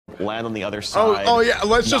land on the other side. Oh yeah,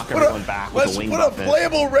 let's just put a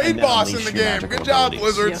playable raid boss in the game. Good job,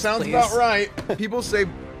 Blizzard. Yes, Sounds please. about right. People say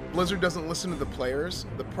Blizzard doesn't listen to the players.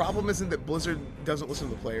 The problem isn't that Blizzard doesn't listen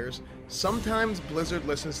to the players. Sometimes Blizzard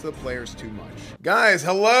listens to the players too much. Guys,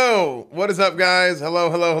 hello. What is up, guys? Hello,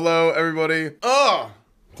 everybody.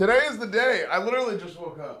 Today is the day. I literally just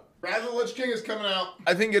woke up. Wrath of the Lich King is coming out.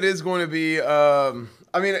 I think it is going to be, I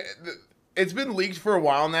mean, it's been leaked for a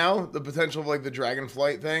while now, the potential of like the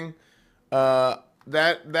Dragonflight thing.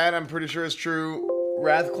 That I'm pretty sure is true.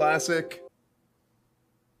 Wrath Classic.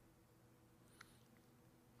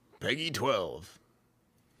 Peggy 12.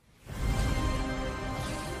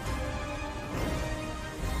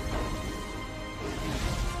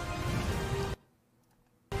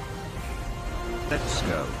 Let's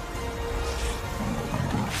go.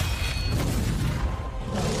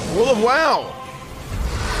 World of WoW.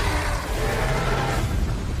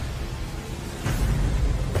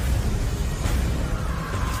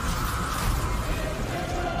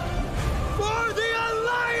 For the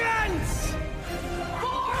Alliance!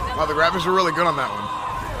 Oh, the graphics are really good on that one.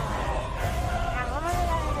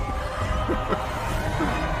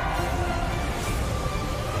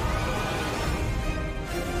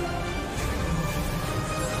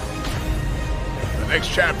 The next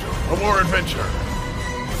chapter of our adventure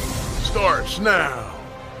starts now.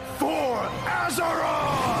 For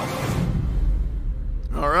Azeroth!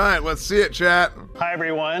 All right, let's see it, chat. Hi,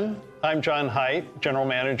 everyone. I'm John Haidt, General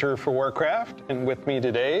Manager for Warcraft, and with me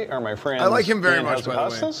today are my friends. I like him very Ian much, by the way.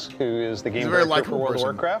 Hazacostas, who is the game He's a very director for likable World of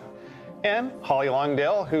person. Warcraft, and Holly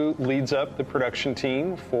Longdale, who leads up the production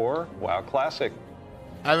team for WoW Classic.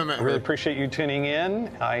 I haven't met I really her. appreciate you tuning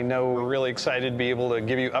in. I know we're really excited to be able to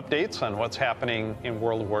give you updates on what's happening in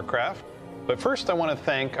World of Warcraft. But first, I want to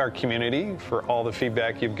thank our community for all the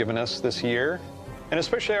feedback you've given us this year, and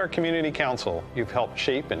especially our community council. You've helped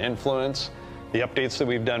shape and influence the updates that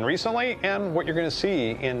we've done recently and what you're going to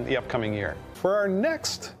see in the upcoming year. For our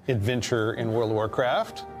next adventure in World of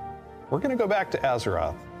Warcraft, we're going to go back to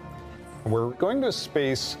Azeroth. We're going to a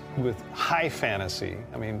space with high fantasy.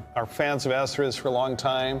 I mean, our fans of Azeroth for a long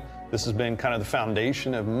time. This has been kind of the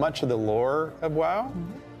foundation of much of the lore of WoW.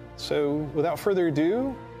 So without further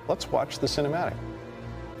ado, let's watch the cinematic.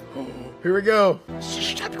 Here we go.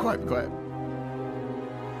 Shh, be quiet, be quiet.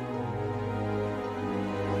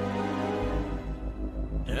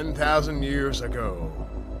 "10,000 years ago.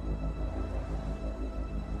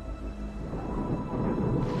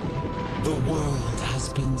 The world has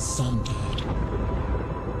been sundered.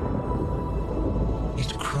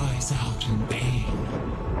 It cries out in pain.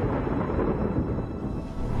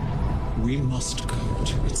 We must go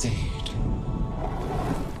to its aid.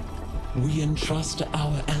 We entrust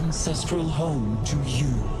our ancestral home to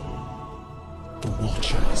you, the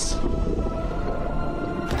Watchers.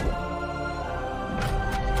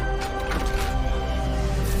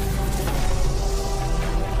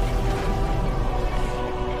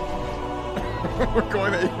 We're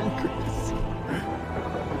going to increase.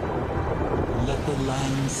 Let the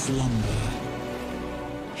land slumber,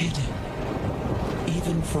 hidden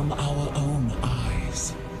even from our own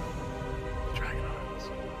eyes. Dragon eyes.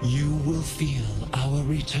 You will feel our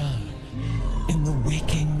return in the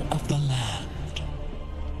waking of the land.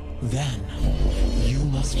 Then, you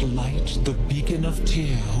must light the beacon of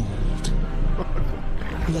Tearhold,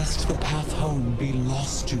 lest the path home be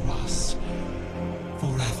lost to us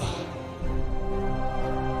forever.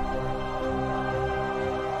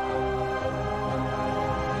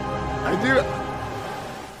 I do.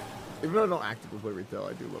 Even though I don't actively play retail,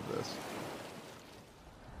 I do love this.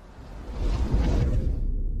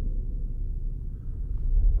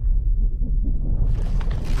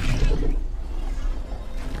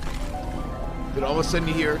 Then all of a sudden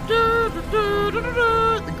you hear the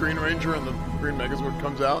Green Ranger and the Green Megazord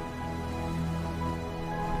comes out.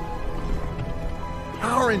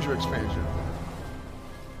 Power Ranger expansion.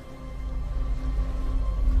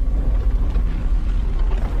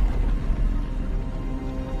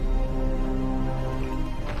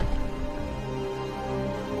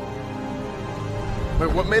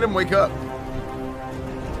 Wait, what made him wake up?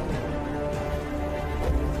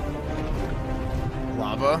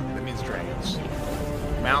 Lava, that means dragons.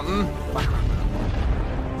 Mountain, Black Rock Mountain.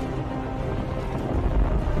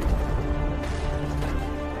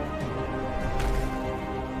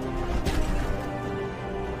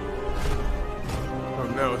 Oh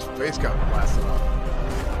no, his face got blasted off.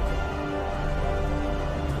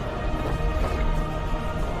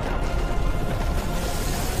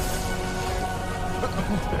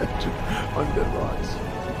 Undead rocks.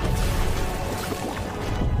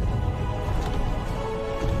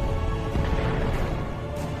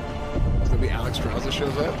 maybe Alex Trouser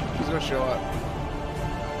shows up. Who's gonna show up?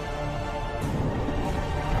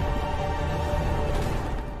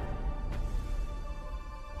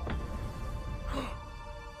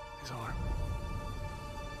 His arm.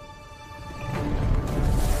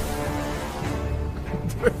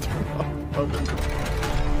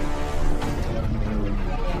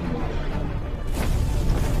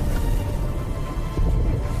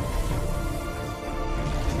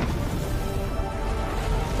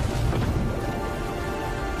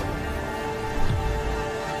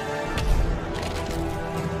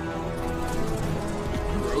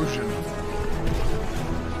 Erosion.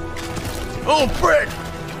 Oh, frick!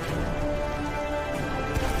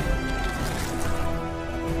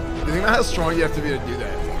 You think about how strong you have to be to do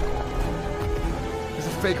that? He's a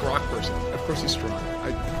fake rock person. Of course he's strong.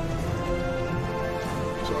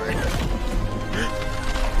 Sorry.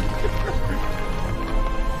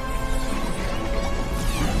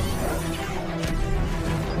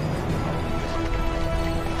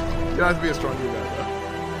 You don't have to be a strong dude, though.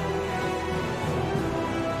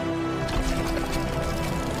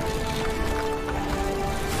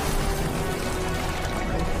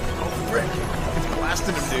 Frick. It's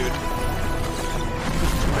blasting him, dude.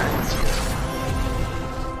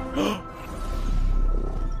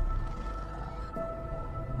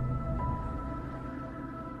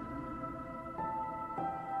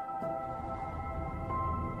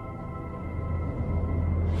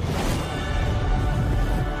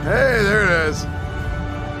 Hey, there it is.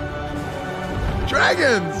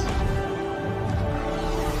 Dragons!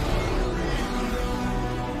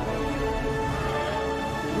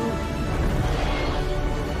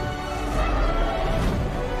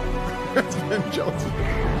 It's been jolted.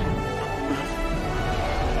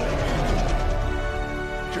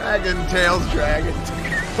 Dragon tails, dragon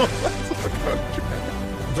tails.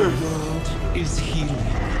 The world is healing.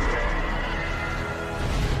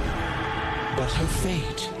 But her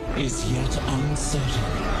fate is yet uncertain.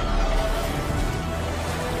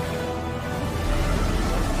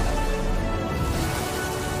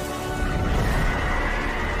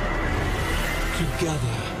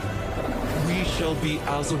 Together, we shall be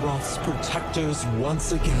Azeroth's protectors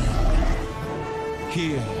once again.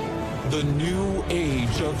 Here, the new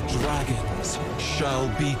age of dragons shall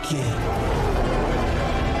begin.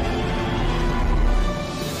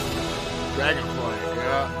 Dragonflight,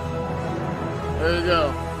 yeah. There you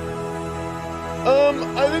go.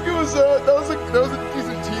 I think it was that was a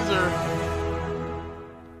decent teaser.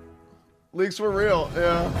 Leaks were real,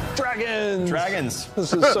 yeah. Dragons!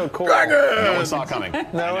 This is so cool. Dragons! No one saw it coming.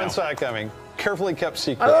 No one saw it coming. Carefully kept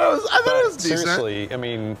secret. I thought it was decent. Seriously, I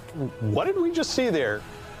mean, what did we just see there?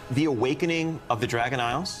 The awakening of the Dragon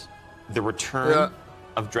Isles, the return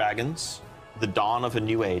of dragons, the dawn of a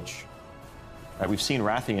new age. We've seen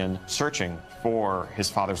Rathian searching for his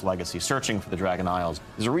father's legacy, searching for the Dragon Isles.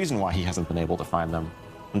 There's a reason why he hasn't been able to find them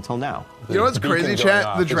until now. You know what's crazy,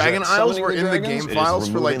 chat? The Dragon Isles were in the game files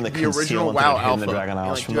for like the original WoW alpha. The Dragon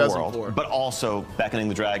Isles like from the world, but also beckoning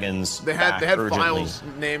the dragons. They had files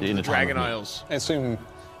named the Dragon Isles. I assume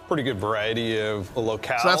pretty good variety of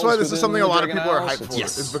locales. So that's why this is something a lot of people are Isles. hyped for.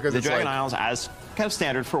 Yes, Is because the it's Dragon like, Isles, as kind of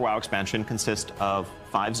standard for WoW expansion, consist of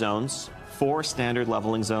 5 zones, 4 standard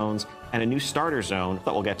leveling zones, and a new starter zone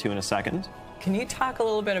that we'll get to in a second. Can you talk a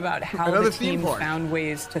little bit about how the team found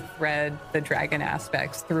ways to thread the dragon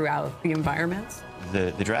aspects throughout the environments?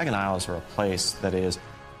 The Dragon Isles are a place that is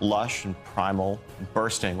lush and primal,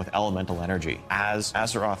 bursting with elemental energy. As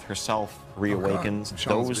Azeroth herself reawakens,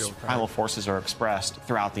 those primal forces are expressed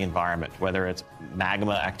throughout the environment, whether it's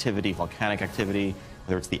magma activity, volcanic activity,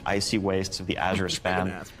 whether it's the icy wastes of the Azure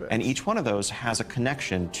Span. And each one of those has a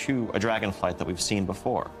connection to a Dragonflight that we've seen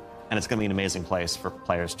before. And it's going to be an amazing place for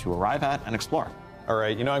players to arrive at and explore. All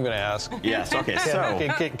right, you know I'm going to ask. Yes, okay, so...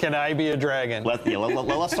 Can I be a dragon?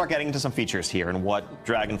 Let's start getting into some features here and what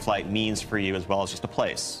Dragonflight means for you as well as just a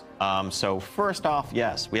place. So first off,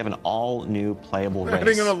 yes, we have an all-new playable race. I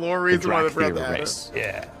think in the lore reason why they brought that race.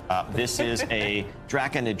 Yeah. This is a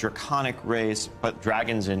draconic race, but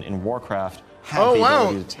dragons in Warcraft have the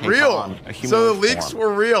ability to take on a human So the leaks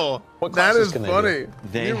were real. What that is classes can funny.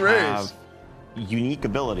 They have unique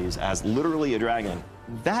abilities as literally a dragon.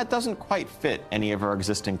 That doesn't quite fit any of our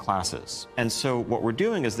existing classes. And so what we're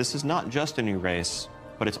doing is this is not just a new race,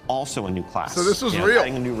 but it's also a new class. So this was real.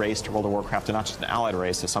 Adding a new race to World of Warcraft, and not just an allied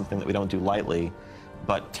race, is something that we don't do lightly.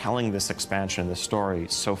 But telling this expansion, this story,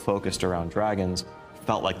 so focused around dragons,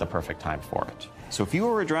 felt like the perfect time for it. So if you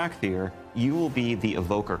are a Drakthir, you will be the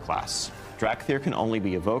Evoker class. Drakthir can only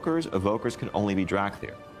be Evokers, Evokers can only be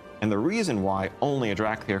Drakthir. And the reason why only a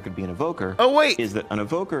Drakthir could be an Evoker is that an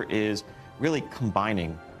Evoker is really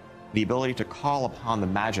combining the ability to call upon the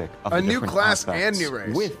magic of a the new different class aspects and new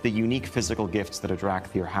race with the unique physical gifts that a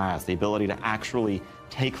Drakthir has, the ability to actually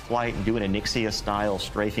take flight and do an Onyxia style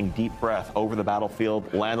strafing deep breath over the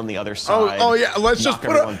battlefield, land on the other side. Oh yeah, let's just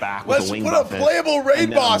put a playable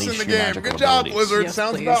raid boss in the game. Good job, Blizzard. Yes,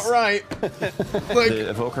 sounds please. about right. Like, the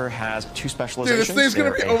Evoker has 2 specializations. dude, this thing's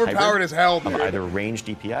gonna be They're a overpowered hybrid as hell, of dude. either range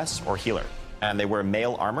DPS or healer, and they wear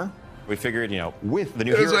mail armor. We figured, with the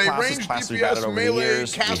new There's hero a classes range we've added DPS over melee the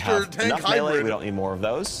years, we caster have tank enough melee. hybrid. We don't need more of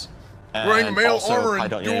those. Wearing And mail also, armor I and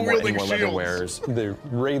don't need any dual-wielding more leather shields. wearers. The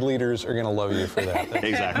raid leaders are going to love you for that.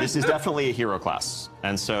 Exactly. This is definitely a hero class.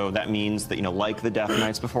 And so that means that, like the Death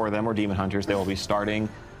Knights before them or Demon Hunters, they will be starting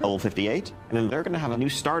level 58. And then they're going to have a new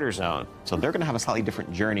starter zone. So they're going to have a slightly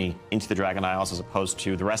different journey into the Dragon Isles as opposed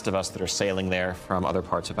to the rest of us that are sailing there from other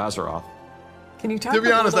parts of Azeroth. Can you talk To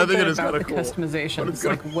be honest, a I little think bit it is about kinda the cool, customizations? but it's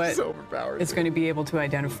Like gonna be what so overpowered, is dude. going to be able to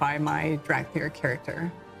identify my Drakthir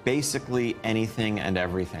character? Basically anything and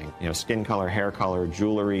everything. Skin color, hair color,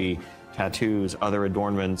 jewelry, tattoos, other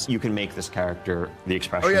adornments. You can make this character the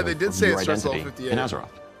expression Oh, yeah, they did of say your it starts level identity 58. in Azeroth.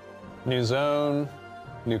 New zone,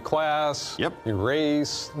 new class, Yep. new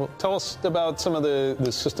race. Well, tell us about some of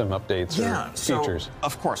the system updates or features.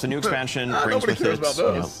 Of course, the new expansion brings nobody with cares it about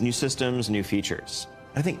those. new systems, new features.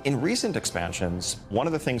 I think in recent expansions, one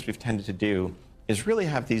of the things we've tended to do is really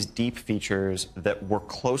have these deep features that were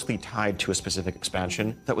closely tied to a specific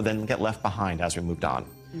expansion that would then get left behind as we moved on.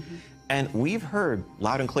 And we've heard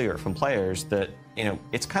loud and clear from players that,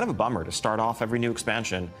 it's kind of a bummer to start off every new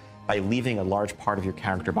expansion by leaving a large part of your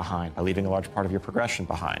character behind, by leaving a large part of your progression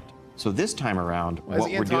behind. So this time around, Why is what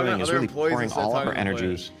Ian we're talking doing to is other really employees pouring instead of all of talking our to energy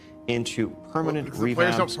players? into permanent Because the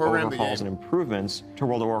players don't revamps, program the overhauls, game. and improvements to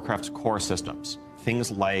World of Warcraft's core systems.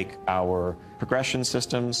 Things like our progression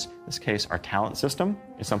systems, in this case, our talent system,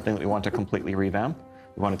 is something that we want to completely revamp.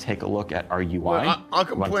 We want to take a look at our UI. Well, I'll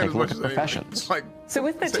we want to complain take as a look much at as anything. professions. Like, So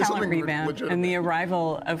with the say talent something revamp legitimate. and the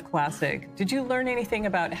arrival of Classic, did you learn anything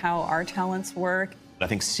about how our talents work? I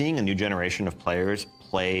think seeing a new generation of players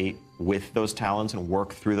play with those talents and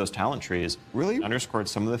work through those talent trees really underscored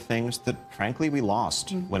some of the things that, frankly, we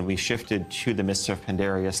lost when we shifted to the Mists of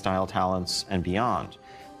Pandaria style talents and beyond.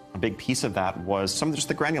 A big piece of that was some of just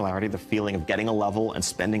the granularity, the feeling of getting a level and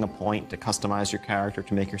spending a point to customize your character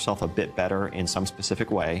to make yourself a bit better in some specific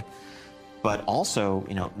way. But also,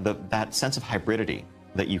 that sense of hybridity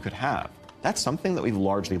that you could have. That's something that we've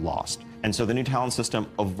largely lost. And so the new talent system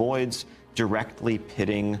avoids directly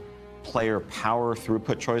pitting player power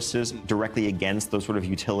throughput choices directly against those sort of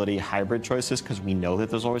utility hybrid choices, because we know that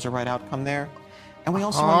there's always a right outcome there. And we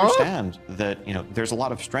also understand that there's a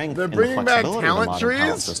lot of strength in the bringing back flexibility of the talent modern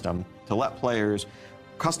talent trees? system to let players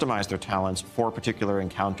customize their talents for a particular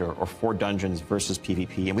encounter or for dungeons versus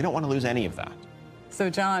PvP, and we don't want to lose any of that. So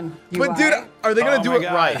John, but dude, are they gonna do it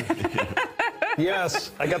right?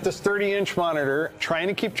 Yes, I got this 30-inch monitor trying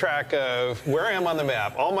to keep track of where I am on the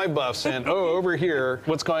map, all my buffs, and over here,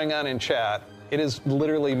 what's going on in chat. It has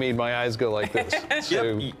literally made my eyes go like this.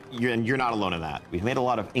 So, You're not alone in that. We've made a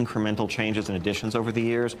lot of incremental changes and additions over the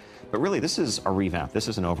years, but really this is a revamp, this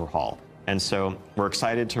is an overhaul. And so we're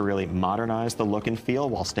excited to really modernize the look and feel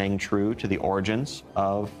while staying true to the origins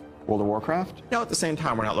of World of Warcraft. Now, at the same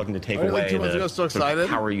time, we're not looking to take away the sort of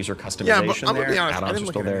power user customization Yeah, but I'm gonna there. be honest, I Add-ons didn't are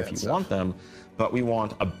look still at there any if of you that want them, but we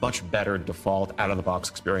want a much better default out-of-the-box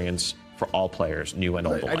experience for all players, new and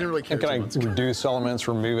old I didn't really care. can I reduce elements,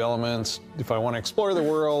 remove elements, if I want to explore the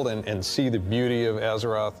world and see the beauty of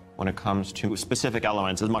Azeroth? When it comes to specific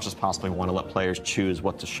elements, as much as possible, we want to let players choose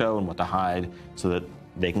what to show and what to hide so that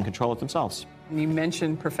they can control it themselves. You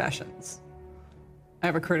mentioned professions. I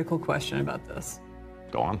have a critical question about this.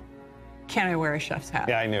 Go on. Can I wear a chef's hat?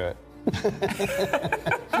 Yeah, I knew it.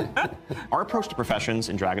 Our approach to professions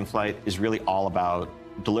in Dragonflight is really all about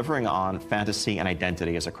delivering on fantasy and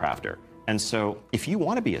identity as a crafter. And so if you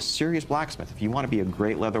want to be a serious blacksmith, if you want to be a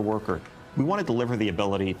great leather worker, we want to deliver the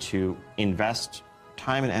ability to invest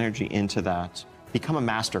time and energy into that, become a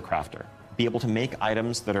master crafter, be able to make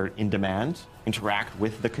items that are in demand, interact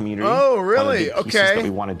with the community. Oh, One really? of the pieces Okay. that we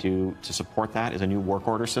want to do to support that is a new work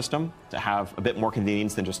order system to have a bit more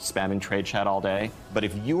convenience than just spamming trade chat all day. But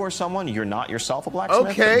if you are someone, you're not yourself a blacksmith,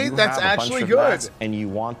 but Okay, you that's have a bunch actually of good. mats and you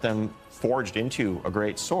want them forged into a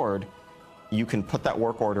great sword, you can put that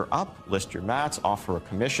work order up, list your mats, offer a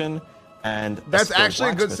commission, and That's skilled actually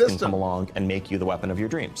a good blacksmith can system. come along and make you the weapon of your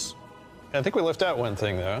dreams. I think we left out one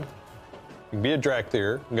thing, though. You can be a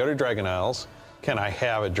Drakthir, go to Dragon Isles. Can I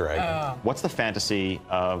have a dragon? What's the fantasy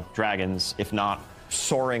of dragons if not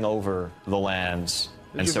soaring over the lands?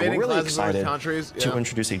 And so we're invading really classes over excited countries? to Yeah.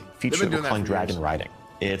 introduce a They've feature been that we're doing that calling for years. dragon riding.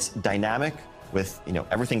 It's dynamic, with,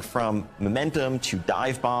 everything from momentum to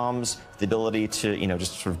dive bombs, the ability to,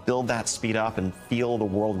 just sort of build that speed up and feel the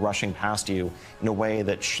world rushing past you in a way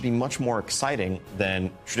that should be much more exciting than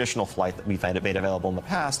traditional flight that we've made available in the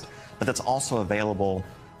past, but that's also available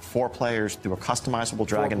for players through a customizable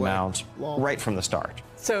dragon mount right from the start.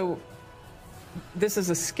 So this is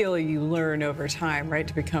a skill you learn over time, right,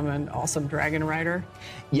 to become an awesome dragon rider?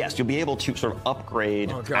 Yes, you'll be able to sort of upgrade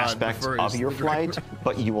aspects of your flight,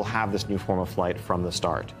 but you will have this new form of flight from the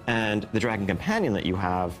start. And the dragon companion that you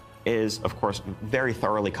have is, of course, very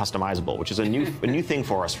thoroughly customizable, which is a new thing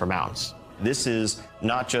for us for mounts. This is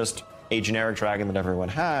not just a generic dragon that everyone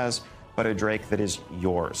has, but a drake that is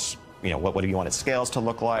yours. What do you want its scales to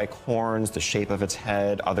look like, horns, the shape of its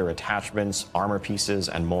head, other attachments, armor pieces,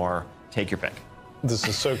 and more. Take your pick. This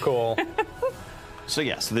is so cool. So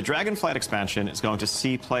the Dragonflight expansion is going to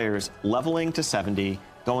see players leveling to 70,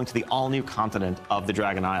 going to the all-new continent of the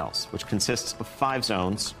Dragon Isles, which consists of 5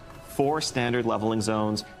 zones, 4 standard leveling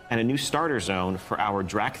zones, and a new starter zone for our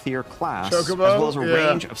Drakthir class, as well as a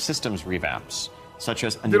range of systems revamps, such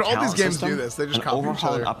as a new all these games system, do this. They just an copy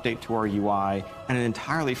overhaul each and other. update to our UI, and an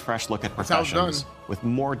entirely fresh look at professions with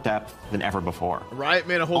more depth than ever before. Right,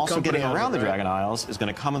 made a whole Also company getting around the right? Dragon Isles is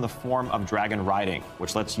going to come in the form of dragon riding,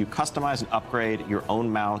 which lets you customize and upgrade your own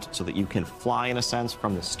mount so that you can fly in a sense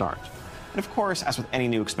from the start. And of course, as with any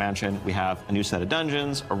new expansion, we have a new set of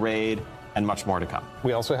dungeons, a raid, and much more to come.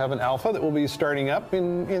 We also have an alpha that will be starting up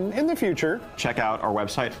in the future. Check out our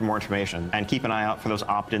website for more information, and keep an eye out for those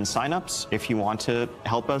opt-in signups if you want to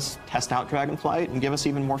help us test out Dragonflight and give us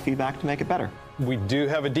even more feedback to make it better. We do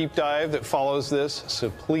have a deep dive that follows this, so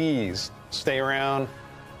please stay around.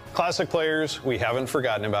 Classic players, we haven't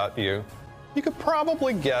forgotten about you. You could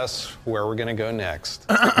probably guess where we're going to go next.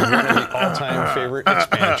 One of the all-time favorite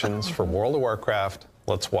expansions for World of Warcraft.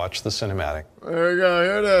 Let's watch the cinematic. There we go.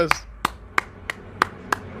 Here it is.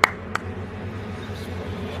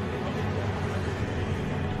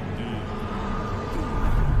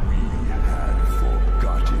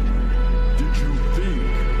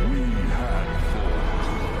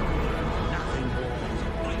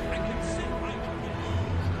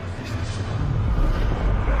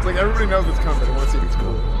 It's like everybody knows it's coming. They want to see if it's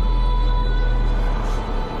cool.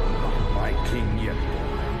 My king yet.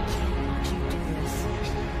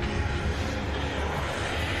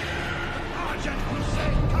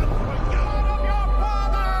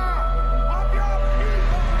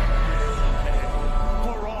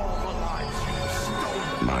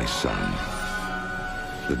 My son,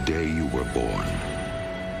 the day you were born,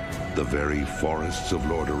 the very forests of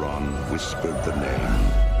Lordaeron whispered the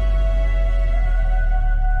name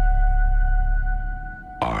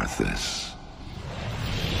Arthas.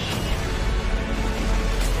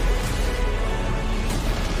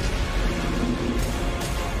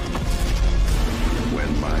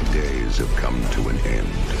 When my days have come to an end,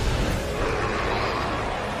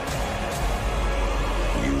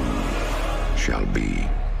 you shall be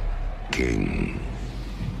king.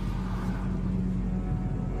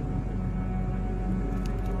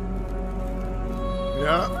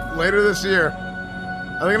 Yeah, later this year.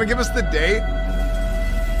 Are they gonna give us the date?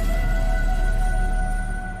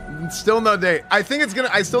 Still no date. I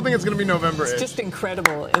still think it's gonna be November. It's just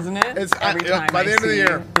incredible, isn't it? It's every time by the end of the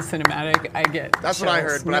year. The cinematic, I get. That's what I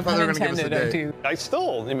heard, but I thought they were gonna give us the date. I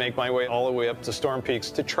still make my way all the way up to Storm Peaks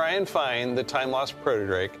to try and find the time-lost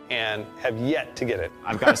proto-drake, and have yet to get it.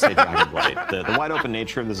 I've got to say Dragonflight. The wide open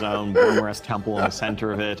nature of the zone, Boromor's Temple in the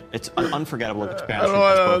center of it, it's an unforgettable experience for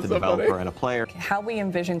both the developer and a player. How we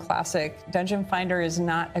envision Classic, Dungeon Finder is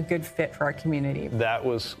not a good fit for our community. That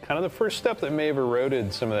was kind of the first step that may have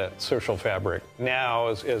eroded some of that social fabric. Now,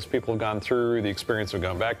 as people have gone through the experience of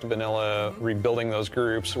going back to vanilla, rebuilding those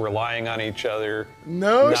groups, relying on each other.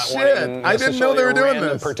 No shit. I didn't know they were doing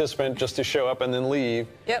this. Participant just to show up and then leave.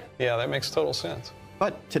 Yep. Yeah, that makes total sense.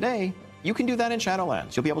 But today, you can do that in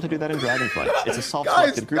Shadowlands. You'll be able to do that in Dragonflight. It's a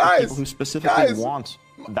self-selected group of people who specifically want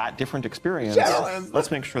that different experience.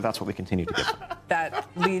 Let's make sure that's what we continue to give them. That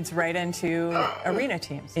leads right into arena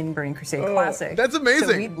teams in Burning Crusade Classic. That's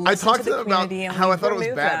amazing. So I talked to them about how I thought it was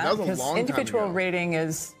bad. That was a long time individual ago. rating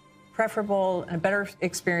is preferable and a better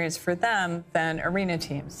experience for them than arena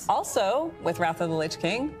teams. Also, with Wrath of the Lich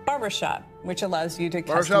King, Barbershop, which allows you to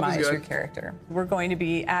customize your character. We're going to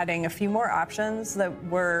be adding a few more options that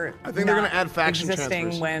were I think they're going to add faction existing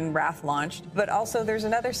transfers. when Wrath launched. But also there's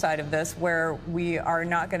another side of this where we are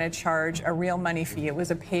not going to charge a real money fee. It was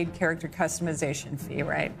a paid character customization fee,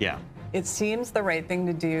 right? Yeah. it seems the right thing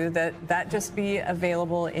to do that just be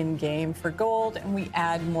available in game for gold, and we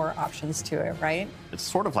add more options to it, right? It's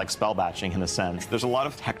sort of like spell batching in a sense. There's a lot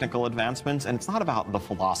of technical advancements, and it's not about the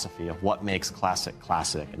philosophy of what makes Classic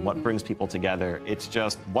classic and what brings people together. It's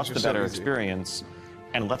just what's the better experience,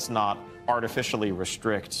 and let's not artificially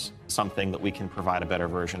restrict something that we can provide a better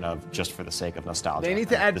version of just for the sake of nostalgia. They need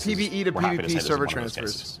to add PvE to PvP server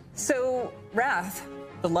transfers. So, Wrath,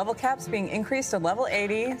 the level cap's being increased to level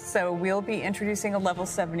 80, so we'll be introducing a level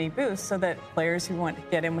 70 boost so that players who want to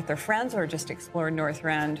get in with their friends or just explore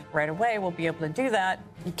Northrend right away will be able to do that.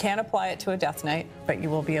 You can't apply it to a Death Knight, but you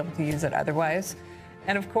will be able to use it otherwise.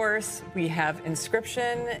 And of course, we have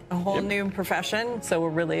Inscription, a whole new profession, so we're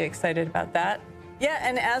really excited about that. Yeah,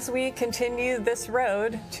 and as we continue this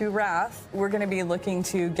road to Wrath, we're going to be looking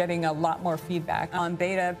to getting a lot more feedback on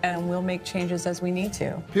beta, and we'll make changes as we need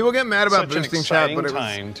to. People get mad about boosting chat, but it was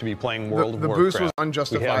time to be playing World of Warcraft. The boost was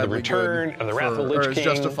unjustifiably We have the return of the Wrath of the Lich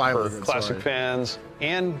King for Classic fans,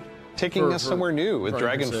 and taking us somewhere new with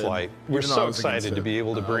Dragonflight. We're so excited to be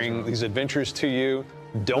able to bring these adventures to you.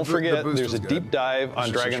 Don't forget, there's a deep dive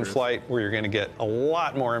on Dragonflight where you're going to get a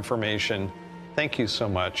lot more information. Thank you so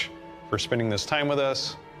much for spending this time with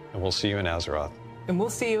us, and we'll see you in Azeroth. And we'll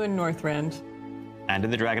see you in Northrend. And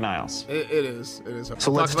in the Dragon Isles. It is.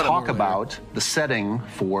 So let's talk about the setting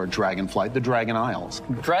for Dragonflight, the Dragon Isles.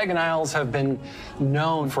 Dragon Isles have been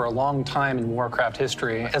known for a long time in Warcraft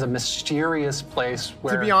history as a mysterious place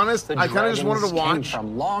where, to be honest, I kind of just wanted to watch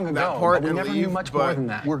from long ago, that part, but we never knew much more than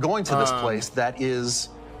that. We're going to this place that is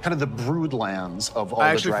kind of the broodlands of all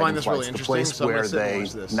the Dragonflights, the place where they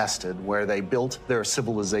nested, where they built their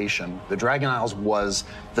civilization. The Dragon Isles was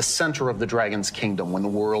the center of the Dragon's kingdom when the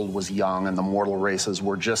world was young and the mortal races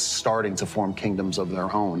were just starting to form kingdoms of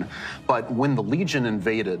their own. But when the Legion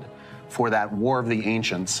invaded for that War of the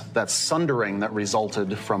Ancients, that sundering that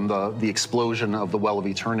resulted from the explosion of the Well of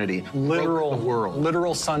Eternity,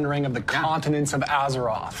 literal sundering of the continents of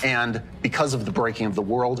Azeroth. And because of the breaking of the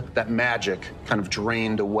world, that magic kind of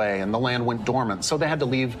drained away and the land went dormant. So they had to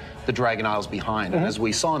leave the Dragon Isles behind. And as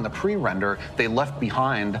we saw in the pre-render, they left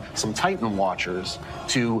behind some Titan Watchers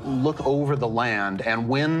to look over the land. And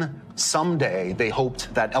when someday they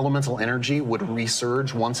hoped that elemental energy would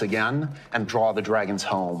resurge once again and draw the dragons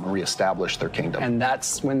home and reestablish their kingdom. And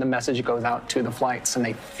that's when the message goes out to the flights and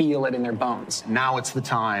they feel it in their bones. Now it's the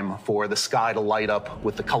time for the sky to light up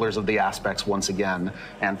with the colors of the aspects once again,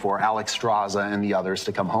 and for Alex Straza and the others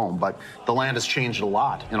to come home. But the land has changed a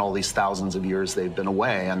lot in all these thousands of years they've been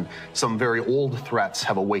away, and some very old threats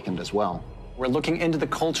have awakened as well. We're looking into the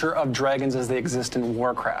culture of dragons as they exist in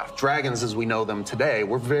Warcraft. Dragons as we know them today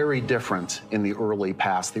were very different in the early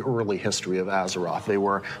past, the early history of Azeroth. They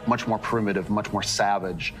were much more primitive, much more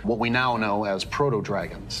savage, what we now know as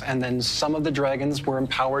proto-dragons. And then some of the dragons were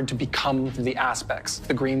empowered to become the aspects.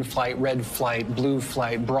 The green flight, red flight, blue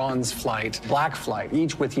flight, bronze flight, black flight,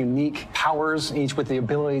 each with unique powers, each with the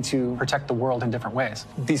ability to protect the world in different ways.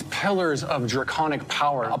 These pillars of draconic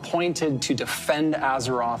power appointed to defend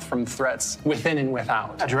Azeroth from threats within and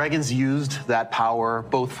without. Dragons used that power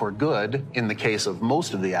both for good, in the case of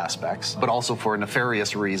most of the aspects, but also for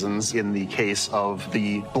nefarious reasons in the case of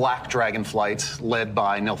the Black Dragonflight led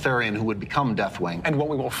by Neltharion, who would become Deathwing. And what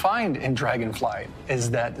we will find in Dragonflight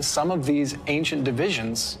is that some of these ancient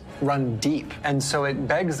divisions run deep. And so it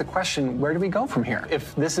begs the question, where do we go from here?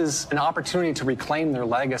 If this is an opportunity to reclaim their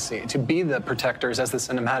legacy, to be the protectors, as the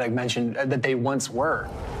cinematic mentioned, that they once were.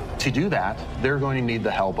 To do that, they're going to need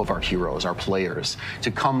the help of our heroes, our players,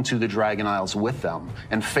 to come to the Dragon Isles with them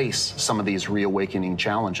and face some of these reawakening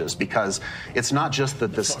challenges, because it's not just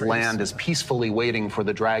that this land is peacefully waiting for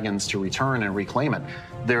the dragons to return and reclaim it.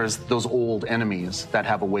 There's those old enemies that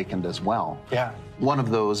have awakened as well. Yeah. One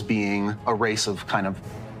of those being a race of kind of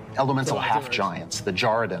elemental half-giants, the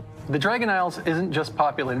Jarradin. The Dragon Isles isn't just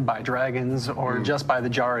populated by dragons or just by the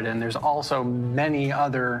Jarradin. There's also many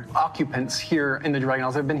other occupants here in the Dragon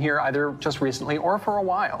Isles that have been here either just recently or for a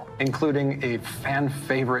while, including a fan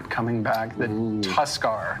favorite coming back, the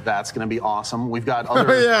Tuskar. That's going to be awesome. We've got other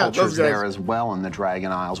cultures there as well in the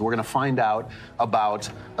Dragon Isles. We're going to find out about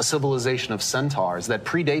a civilization of centaurs that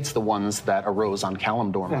predates the ones that arose on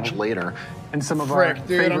Kalimdor much later. And some of our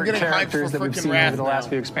favorite characters that we've seen over the last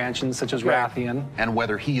few expansions, such as Rathian. And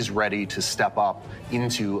whether he's ready to step up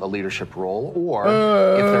into a leadership role, or if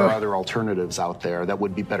there are other alternatives out there that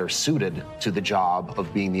would be better suited to the job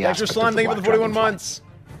of being the Extra Slime, thank you for the 41 months.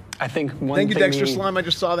 I think one Thank you, thing Dexter Slime. I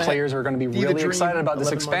just saw that. Players are going to be really excited about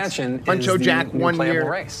this expansion is the Jack, new 1 playable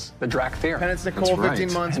year. race, the Drakthir. Penance Nicole,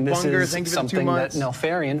 15 months. And this Bunger, is thank you for the 2 something months. that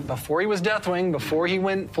Neltharion, before he was Deathwing, before he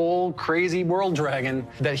went full crazy world dragon,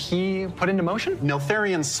 that he put into motion?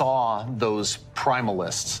 Neltharion saw those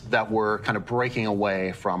primalists that were kind of breaking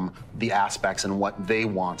away from the aspects and what they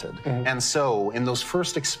wanted. And so in those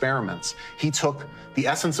first experiments, he took the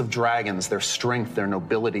essence of dragons, their strength, their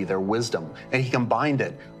nobility, their wisdom, and he combined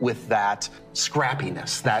it with that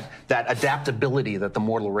scrappiness, that adaptability that the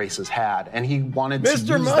mortal races had, and he wanted to use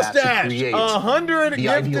that to create 100 the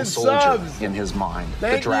ideal soldier in his mind,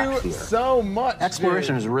 Thank the Drakthir. you so much.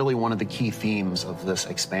 Exploration is really one of the key themes of this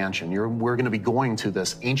expansion. We're going to be going to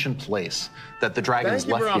this ancient place that the dragons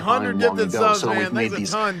left behind long ago. So we've made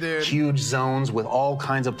these huge zones with all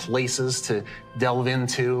kinds of places to delve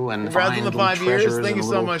into and find little treasures and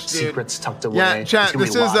little secrets tucked away. Yeah, chat.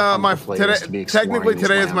 This is my technically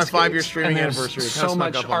today is my 5-year streaming and anniversary. So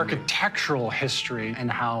much architectural history and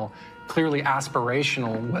how clearly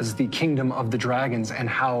aspirational was the kingdom of the dragons and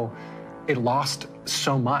how it lost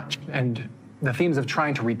so much. And the themes of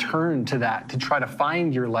trying to return to that, to try to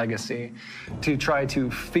find your legacy, to try to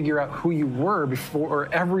figure out who you were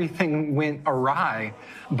before everything went awry.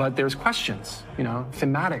 But there's questions, you know,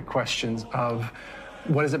 thematic questions of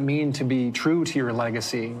what does it mean to be true to your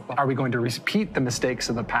legacy? Are we going to repeat the mistakes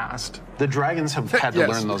of the past? The dragons have had to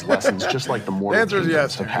learn those lessons just like the mortal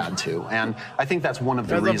kingdoms have had to. And I think that's one of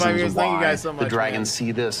the reasons why the dragons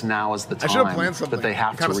see this now as the time that they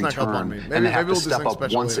have to return. And they have to step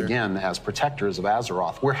up once again as protectors of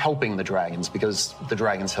Azeroth. We're helping the dragons because the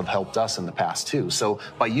dragons have helped us in the past too. So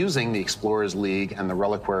by using the Explorers League and the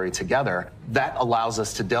Reliquary together, that allows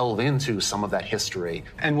us to delve into some of that history.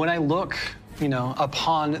 And when I look, you know,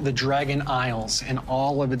 upon the Dragon Isles and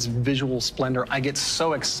all of its visual splendor, I get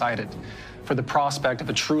so excited for the prospect of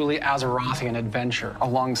a truly Azerothian adventure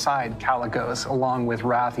alongside Kalecgos, along with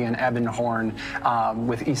Rathian, Ebonhorn,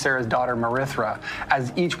 with Ysera's daughter Marithra,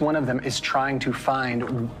 as each one of them is trying to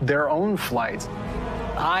find their own flights.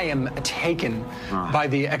 I am taken by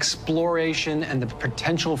the exploration and the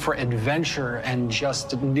potential for adventure and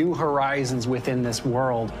just new horizons within this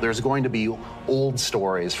world. There's going to be old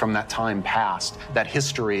stories from that time past, that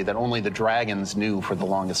history that only the dragons knew for the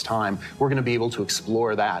longest time. We're going to be able to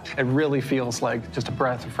explore that. It really feels like just a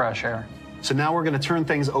breath of fresh air. So now we're going to turn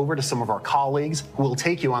things over to some of our colleagues who will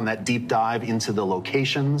take you on that deep dive into the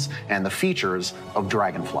locations and the features of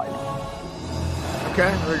Dragonflight.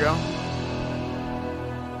 Okay, there we go.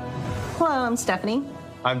 Hello, I'm Stephanie.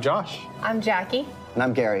 I'm Josh. I'm Jackie. And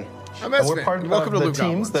I'm Gary. I'm and we're part of the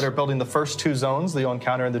teams that are building the first 2 zones that you'll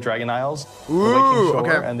encounter in the Dragon Isles, the Waking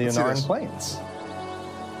Shore and the Anaran Plains.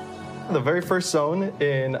 The very first zone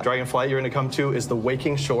in Dragonflight you're going to come to is the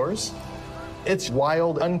Waking Shores. It's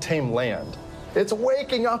wild, untamed land. It's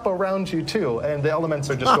waking up around you too, and the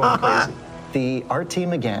elements are just going crazy. The art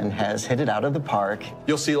team, again, has hit it out of the park.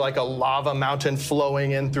 You'll see like a lava mountain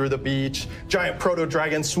flowing in through the beach, giant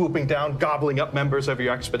proto-dragons swooping down, gobbling up members of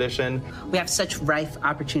your expedition. We have such rife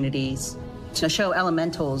opportunities to show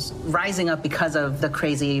elementals rising up because of the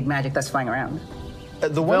crazy magic that's flying around.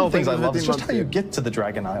 The one of the things I love is just how you get to the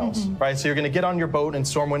Dragon Isles, right? So you're going to get on your boat in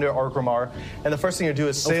Stormwind or Orgrimmar, and the first thing you do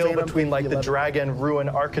is sail between like the dragon ruin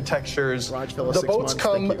architectures. The boats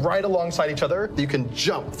come right alongside each other. You can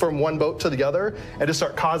jump from one boat to the other and just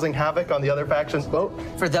start causing havoc on the other faction's boat.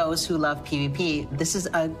 For those who love PvP, this is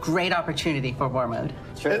a great opportunity for war mode.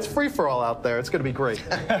 It's free for all out there. It's going to be great.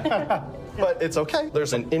 But it's okay.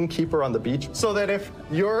 There's an innkeeper on the beach, so that if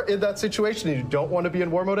you're in that situation and you don't want to be in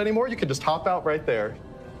war mode anymore, you can just hop out right there.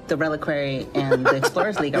 The Reliquary and the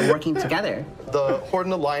Explorers League are working together. The Horde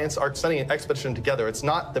and Alliance are sending an expedition together. It's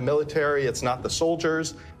not the military, it's not the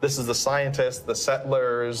soldiers. This is the scientists, the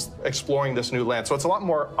settlers, exploring this new land. So it's a lot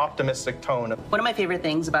more optimistic tone. One of my favorite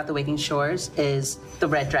things about the Waking Shores is the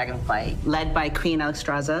Red Dragonflight, led by Queen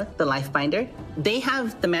Alexstrasza, the Lifebinder. They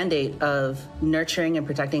have the mandate of nurturing and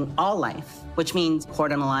protecting all life, which means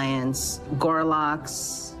Horde and Alliance,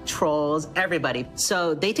 Gorloks, trolls, everybody.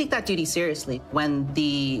 So they take that duty seriously. When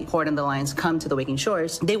the Horde and the Alliance come to the Waking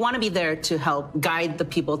Shores, they want to be there to help guide the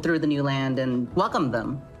people through the new land and welcome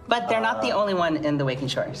them. But they're not the only one in the Waking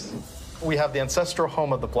Shores. We have the ancestral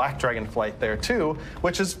home of the Black Dragonflight there too,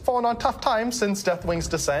 which has fallen on tough times since Deathwing's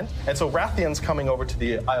descent. And so Rathian's coming over to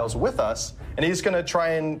the Isles with us, and he's going to try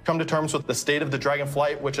and come to terms with the state of the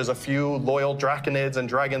Dragonflight, which is a few loyal Draconids and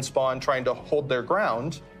Dragon Spawn trying to hold their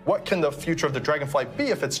ground. What can the future of the Dragonflight be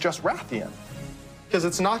if it's just Rathian? Because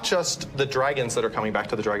it's not just the dragons that are coming back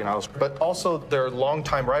to the Dragon Isles, but also their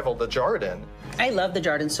longtime rival, the Jarden. I love the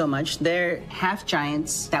Jarden so much. They're half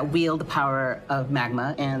giants that wield the power of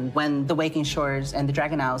magma, and when the Waking Shores and the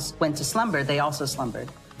Dragon Isles went to slumber, they also slumbered.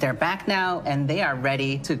 They're back now, and they are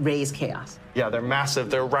ready to raise chaos. Yeah, they're massive.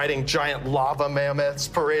 They're riding giant lava mammoths,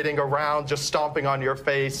 parading around, just stomping on your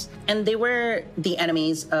face. And they were the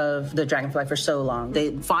enemies of the Dragonflight for so long.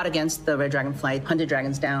 They fought against the Red Dragonflight, hunted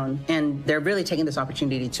dragons down, and they're really taking this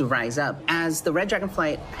opportunity to rise up. As the Red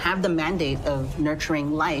Dragonflight have the mandate of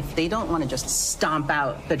nurturing life, they don't want to just stomp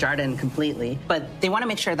out the Jarden completely, but they want to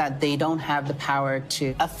make sure that they don't have the power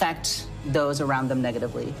to affect those around them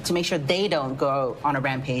negatively, to make sure they don't go on a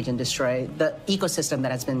rampage and destroy the ecosystem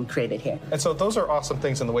that has been created here. And so those are awesome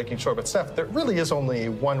things in the Waking Shore, but Steph, there really is only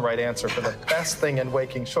one right answer for the best thing in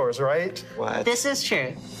Waking Shores, right? What? This is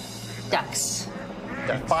true. Ducks.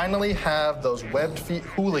 We finally have those webbed feet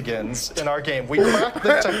hooligans in our game. We cracked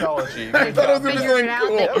the technology. I thought it was Figure it out,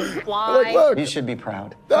 they can fly. Like, look, You should be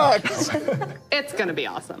proud. ducks. It's gonna be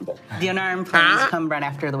awesome. The Onaran Plains come right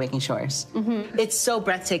after the Waking Shores. It's so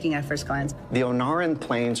breathtaking at first glance. The Onaran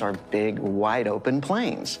Plains are big, wide open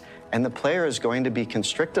plains. And the player is going to be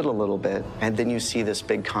constricted a little bit, and then you see this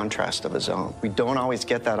big contrast of a zone. We don't always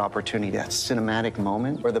get that opportunity, that cinematic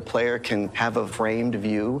moment where the player can have a framed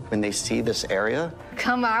view when they see this area.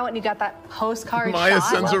 Come out and you got that postcard Maya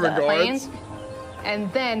shot sends her of the regards. plains.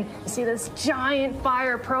 And then you see this giant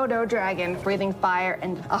fire proto-dragon breathing fire,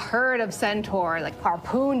 and a herd of centaur like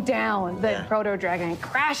harpoon down the proto-dragon and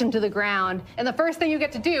crash into the ground. And the first thing you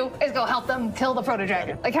get to do is go help them kill the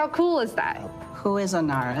proto-dragon. Like, how cool is that? Who is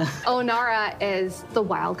Onara? Onara is the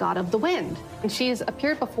wild god of the wind. And she's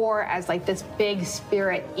appeared before as like this big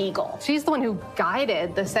spirit eagle. She's the one who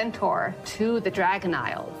guided the centaur to the Dragon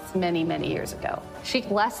Isles many, many years ago. She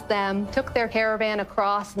blessed them, took their caravan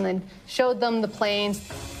across, and then showed them the plains.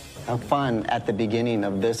 How fun at the beginning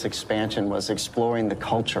of this expansion was exploring the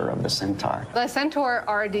culture of the centaur. The centaur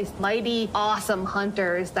are these mighty, awesome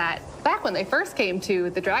hunters that, back when they first came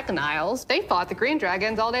to the Dragon Isles, they fought the green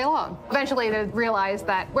dragons all day long. Eventually, they realized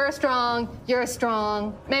that we're strong, you're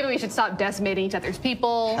strong, maybe we should stop decimating each other's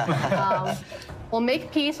people. We'll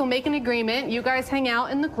make peace, we'll make an agreement. You guys hang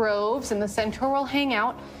out in the groves, and the centaur will hang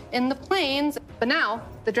out in the plains. But now,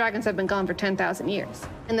 the dragons have been gone for 10,000 years.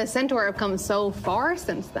 And the centaur have come so far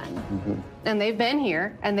since then. And they've been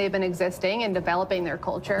here, and they've been existing and developing their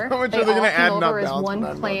culture. How much they are they all gonna add came not over as balance one for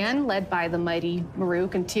 9 clan led by the mighty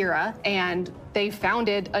Maruk and Tira, and they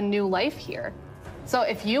founded a new life here. So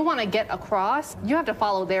if you want to get across, you have to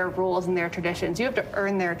follow their rules and their traditions. You have to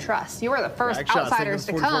earn their trust. You are the first outsiders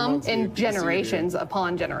to come in generations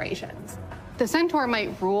upon generations. The centaur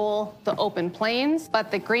might rule the open plains,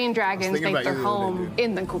 but the green dragons make their home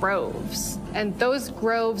in the groves. And those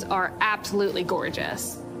groves are absolutely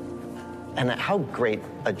gorgeous. And how great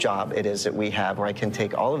a job it is that we have where I can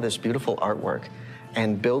take all of this beautiful artwork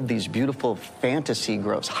and build these beautiful fantasy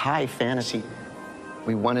groves, high fantasy.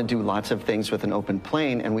 We want to do lots of things with an open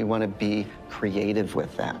plain, and we want to be creative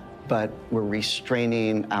with that. But we're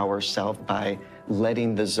restraining ourselves by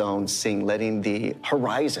letting the zone sing, letting the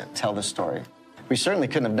horizon tell the story. We certainly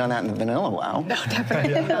couldn't have done that in vanilla WoW. No,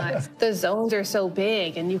 definitely not. The zones are so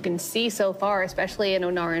big, and you can see so far, especially in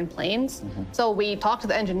Onaran Plains. So we talked to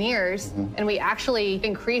the engineers, and we actually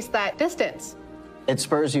increased that distance. It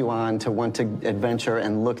spurs you on to want to adventure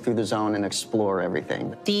and look through the zone and explore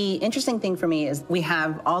everything. The interesting thing for me is we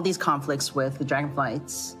have all these conflicts with the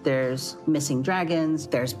Dragonflights. There's missing dragons,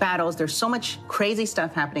 there's battles, there's so much crazy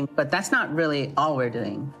stuff happening, but that's not really all we're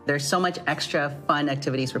doing. There's so much extra fun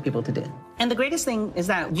activities for people to do. And the greatest thing is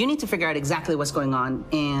that you need to figure out exactly what's going on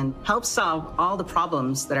and help solve all the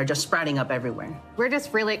problems that are just sprouting up everywhere. We're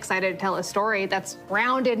just really excited to tell a story that's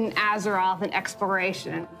grounded in Azeroth and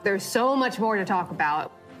exploration. There's so much more to talk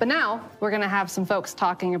about. But now, we're gonna have some folks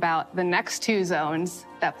talking about the next 2 zones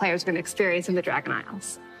that players are gonna experience in the Dragon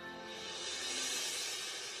Isles.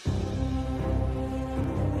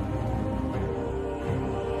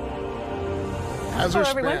 Hello,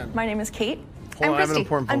 everyone. My name is Kate. I'm Christy.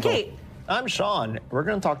 I'm Kate. I'm Sean. We're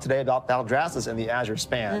going to talk today about Valdrassus and the Azure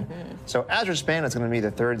Span. So Azure Span is going to be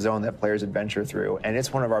the 3rd zone that players adventure through, and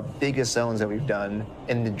it's one of our biggest zones that we've done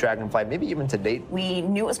in the Dragonflight, maybe even to date. We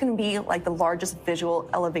knew it was going to be like the largest visual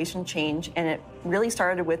elevation change, and it really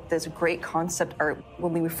started with this great concept art.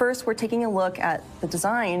 When we first were taking a look at the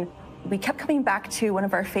design, we kept coming back to one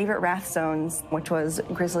of our favorite Wrath zones, which was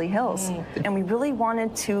Grizzly Hills. And we really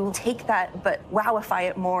wanted to take that, but wowify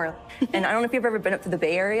it more. And I don't know if you've ever been up to the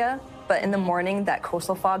Bay Area, But in the morning, that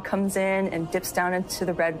coastal fog comes in and dips down into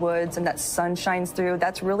the redwoods and that sun shines through.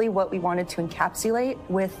 That's really what we wanted to encapsulate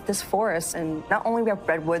with this forest. And not only we have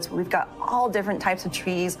redwoods, but we've got all different types of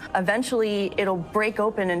trees. Eventually, it'll break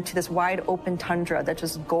open into this wide open tundra that's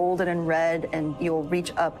just golden and red, and you'll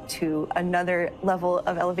reach up to another level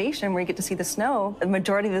of elevation where you get to see the snow. The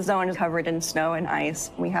majority of the zone is covered in snow and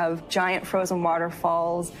ice. We have giant frozen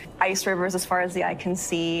waterfalls, ice rivers as far as the eye can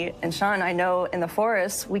see. And Sean, I know in the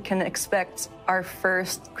forest, we can expect our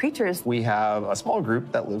first creatures. We have a small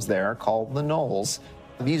group that lives there called the Gnolls.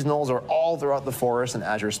 These gnolls are all throughout the forest in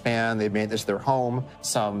Azure Span. They've made this their home.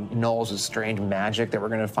 Some gnolls with strange magic that we're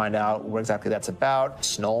going to find out what exactly that's about.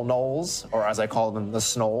 Snow gnolls, or as I call them, the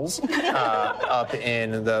snolls, up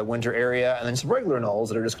in the winter area. And then some regular gnolls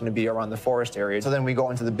that are just going to be around the forest area. So then we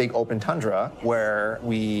go into the big open tundra where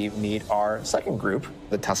we meet our second group,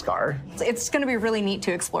 the Tuskar. It's going to be really neat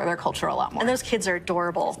to explore their culture a lot more. And those kids are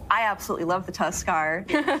adorable. I absolutely love the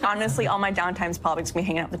Tuskar. Honestly, all my downtime's probably just me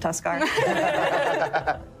hanging out with the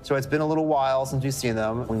Tuskar. So it's been a little while since we've seen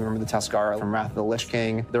them. We remember the Tuskar from Wrath of the Lich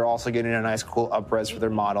King. They're also getting a nice, cool up-res for their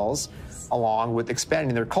models, along with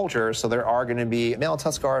expanding their culture. So there are going to be male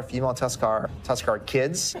Tuskar, female Tuskar, Tuskar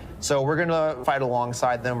kids. So we're going to fight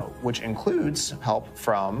alongside them, which includes help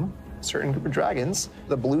from a certain group of dragons,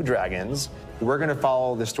 the blue dragons. We're going to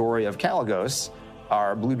follow the story of Kalagos,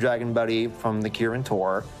 our blue dragon buddy from the Kirin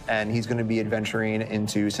Tor, and he's going to be adventuring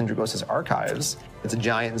into Sindragos' archives. It's a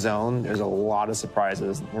giant zone. There's a lot of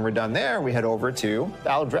surprises. When we're done there, we head over to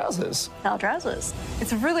Valdrazis. Valdrazis.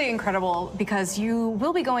 It's really incredible because you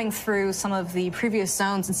will be going through some of the previous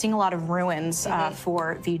zones and seeing a lot of ruins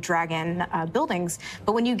for the dragon buildings.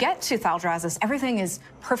 But when you get to Valdrazis, everything is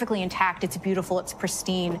perfectly intact. It's beautiful. It's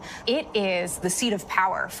pristine. It is the seat of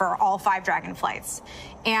power for all 5 Dragonflights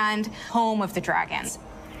and home of the dragons.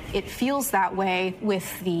 It feels that way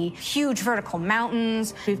with the huge vertical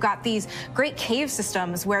mountains. We've got these great cave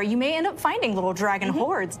systems where you may end up finding little dragon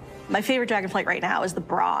hordes. My favorite Dragonflight right now is the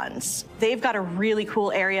Bronze. They've got a really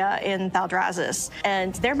cool area in Valdrazis,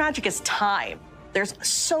 and their magic is time. There's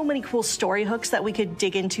so many cool story hooks that we could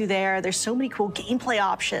dig into there. There's so many cool gameplay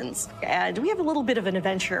options. And we have a little bit of an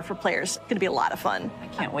adventure for players. It's gonna be a lot of fun. I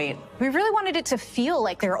can't wait. We really wanted it to feel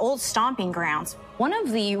like their old stomping grounds. One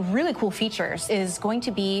of the really cool features is going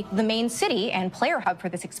to be the main city and player hub for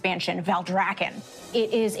this expansion, Valdrakken.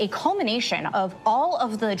 It is a culmination of all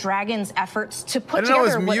of the Dragon's efforts to put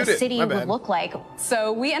together what a city would look like.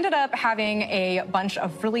 So we ended up having a bunch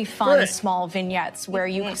of really fun small vignettes where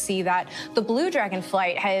you can see that the blue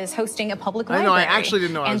Dragonflight is hosting a public library. I actually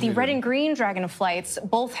didn't know. And the red and green Dragonflights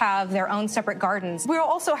both have their own separate gardens. We'll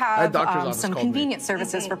also have some convenient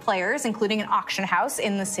services for players, including an auction house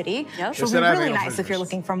in the city. Yep. Which will be really nice if you're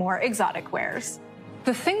looking for more exotic wares.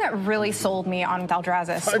 The thing that really sold me on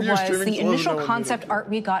Valdrazis was the initial concept art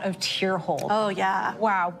we got of Tierhold. Oh, yeah.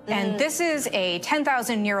 Wow. And this is a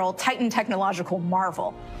 10,000-year-old Titan technological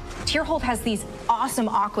marvel. Tierhold has these awesome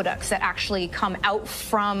aqueducts that actually come out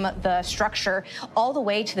from the structure all the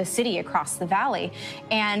way to the city across the valley.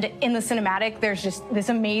 And in the cinematic, there's just this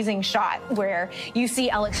amazing shot where you see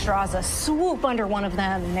Alexstrasza swoop under one of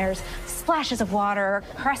them, and there's splashes of water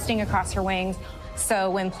cresting across her wings.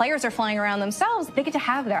 So when players are flying around themselves, they get to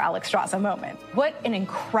have their Alexstrasza moment. What an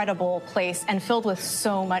incredible place and filled with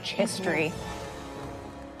so much history.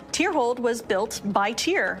 Tierhold was built by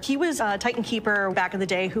Tyr. He was a Titan Keeper back in the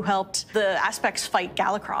day who helped the Aspects fight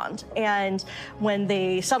Galakrond. And when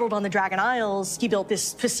they settled on the Dragon Isles, he built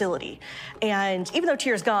this facility. And even though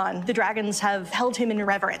Tyr's gone, the dragons have held him in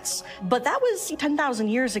reverence. But that was 10,000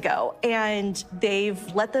 years ago, and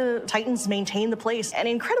they've let the Titans maintain the place. An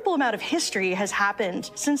incredible amount of history has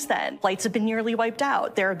happened since then. Flights have been nearly wiped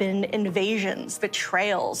out. There have been invasions,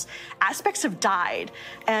 betrayals. Aspects have died.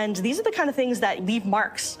 And these are the kind of things that leave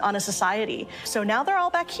marks on a society. So now they're all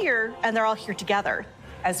back here, and they're all here together.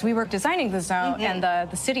 As we were designing the zone and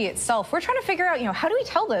the city itself, we're trying to figure out, how do we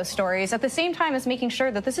tell those stories at the same time as making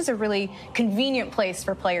sure that this is a really convenient place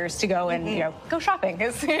for players to go and, go shopping,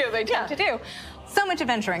 as they tend to do. So much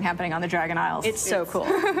adventuring happening on the Dragon Isles. It's so cool.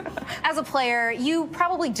 As a player, you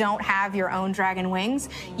probably don't have your own dragon wings.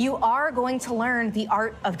 You are going to learn the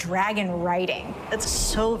art of dragon riding. It's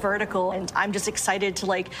so vertical, and I'm just excited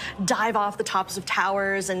to dive off the tops of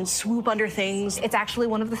towers and swoop under things. It's actually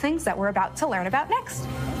one of the things that we're about to learn about next.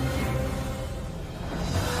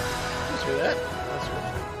 Let's hear that.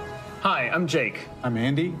 Hi, I'm Jake. I'm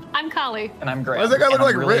Andy. I'm Kali. And I'm Greg. Why does that guy look and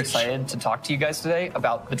like I'm really Rich? excited to talk to you guys today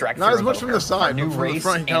about the Dragonflight. Not as much from the side, a new but from the race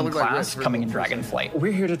front, he kinda and looked like class Rich. coming in Dragonflight.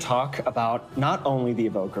 We're here to talk about not only the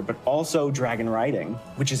Evoker, but also dragon riding,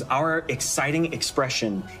 which is our exciting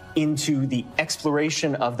expression into the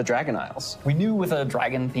exploration of the Dragon Isles. We knew with a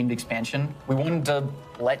dragon-themed expansion, we wanted to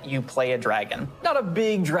let you play a dragon. Not a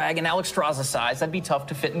big dragon, Alexstrasza size. That'd be tough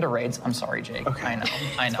to fit into raids. I'm sorry, Jake. Okay.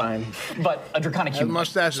 I know. Fine. But a draconic human.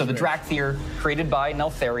 So the Drakthir, created by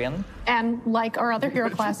Neltharion. And like our other hero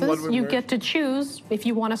classes, you get to choose if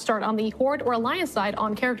you want to start on the Horde or Alliance side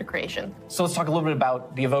on character creation. So let's talk a little bit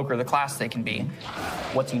about the Evoker, the class they can be.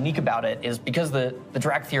 What's unique about it is because the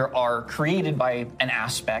Drakthir are created by an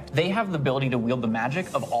aspect, they have the ability to wield the magic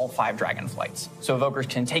of all 5 Dragonflights. So Evokers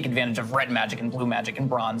can take advantage of red magic and blue magic and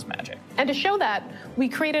bronze magic. And to show that, we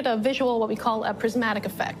created a visual, what we call a prismatic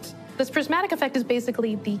effect. This prismatic effect is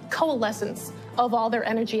basically the coalescence of all their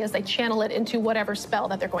energy as they channel it into whatever spell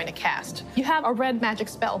that they're going to cast. You have a red magic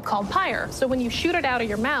spell called Pyre. So when you shoot it out of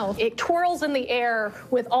your mouth, it twirls in the air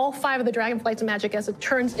with all 5 of the Dragonflight's magic as it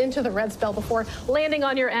turns into the red spell before landing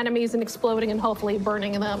on your enemies and exploding and hopefully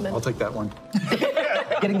burning them. I'll take that one.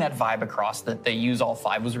 Getting that vibe across that they use all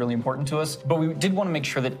 5 was really important to us, but we did want to make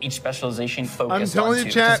sure that each specialization focused on 2. I'm telling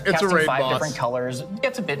you, chat, it's a raid 5 boss. different colors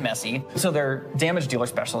gets a bit messy. So their damage dealer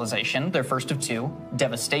specialization, their first of 2,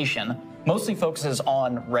 Devastation, mostly focuses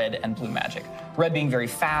on red and blue magic. Red being very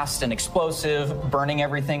fast and explosive, burning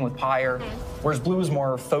everything with Pyre, whereas blue is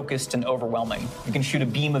more focused and overwhelming. You can shoot a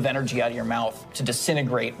beam of energy out of your mouth to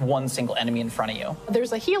disintegrate one single enemy in front of you.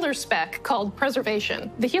 There's a healer spec called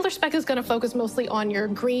Preservation. The healer spec is going to focus mostly on your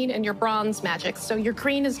green and your bronze magic. So your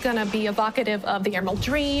green is going to be evocative of the Emerald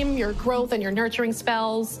Dream, your growth and your nurturing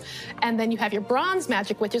spells. And then you have your bronze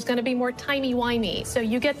magic, which is going to be more timey-wimey. So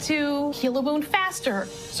you get to heal a wound faster.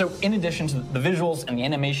 So in addition to the visuals and the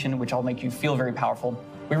animation, which all make you feel very powerful,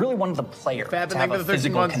 we really wanted the player to have a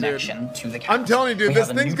physical connection to the character. I'm telling you, dude, this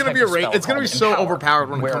thing's gonna be a raid. It's gonna be so overpowered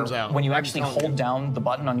when it comes out. When you actually hold down the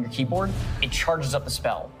button on your keyboard, it charges up the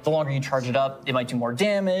spell. The longer you charge it up, it might do more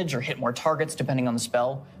damage or hit more targets depending on the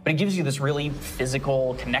spell, but it gives you this really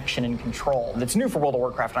physical connection and control that's new for World of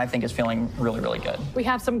Warcraft, and I think is feeling really, really good. We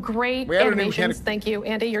have some great animations. Thank you,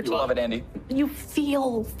 Andy. You love it, Andy. You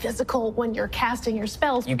feel physical when you're casting your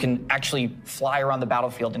spells. You can actually fly around the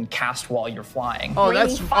battlefield and cast while you're flying. Oh,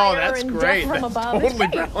 that's great. From That's above. totally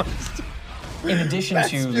balanced. In addition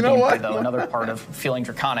to the gameplay, though, another part of feeling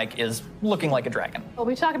draconic is looking like a dragon. Well,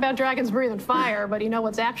 we talk about dragons breathing fire, but you know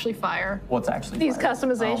what's actually fire? What's actually These fire?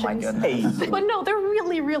 customizations. Oh my goodness. But no, they're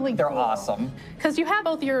really, really They're cool. awesome. Because you have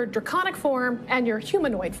both your draconic form and your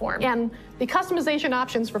humanoid form. And the customization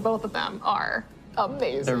options for both of them are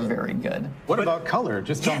amazing. They're very good. What about color?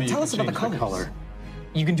 Just tell me. Tell us about the color.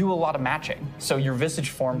 You can do a lot of matching. So your Visage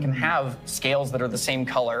form can have scales that are the same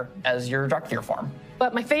color as your Drakthir form.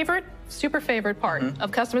 But my favorite, super favorite part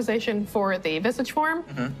of customization for the Visage form,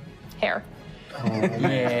 hair. Oh,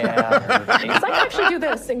 yeah. Because I can actually do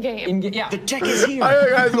this in game. Yeah. The tech is here. I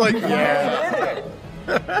guys like, yeah.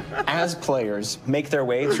 As players make their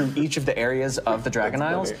way through each of the areas of the Dragon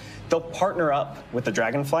Isles, they'll partner up with the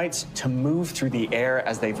Dragonflights to move through the air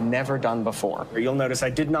as they've never done before. You'll notice I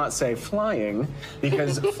did not say flying,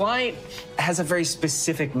 because flight has a very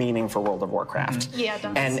specific meaning for World of Warcraft. Yeah, it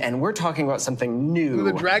does. And we're talking about something new.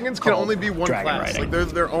 The dragons can only be one dragon class. riding. Like they're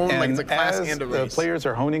their own, like it's a class as and a the race. players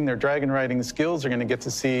are honing their dragon riding skills, they're going to get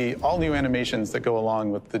to see all new animations that go along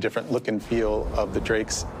with the different look and feel of the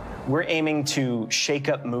drakes. We're aiming to shake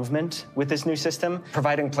up movement with this new system,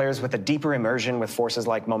 providing players with a deeper immersion with forces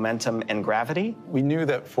like momentum and gravity. We knew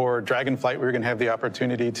that for Dragonflight, we were going to have the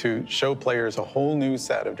opportunity to show players a whole new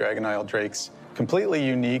set of Dragon Isle drakes, completely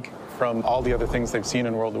unique from all the other things they've seen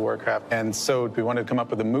in World of Warcraft. And so we wanted to come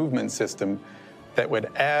up with a movement system that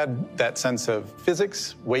would add that sense of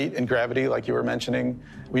physics, weight, and gravity, like you were mentioning.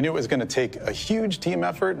 We knew it was going to take a huge team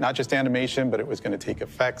effort, not just animation, but it was going to take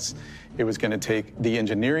effects. It was going to take the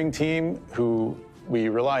engineering team, who we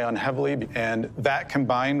rely on heavily, and that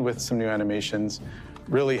combined with some new animations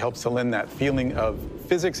really helps to lend that feeling of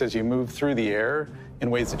physics as you move through the air in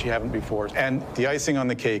ways that you haven't before. And the icing on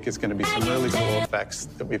the cake is going to be some really cool effects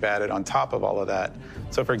that we've added on top of all of that.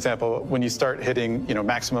 So for example, when you start hitting,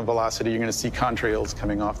 maximum velocity, you're going to see contrails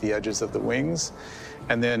coming off the edges of the wings.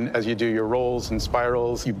 And then as you do your rolls and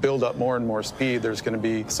spirals, you build up more and more speed. There's going to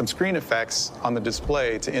be some screen effects on the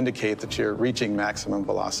display to indicate that you're reaching maximum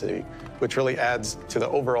velocity, which really adds to the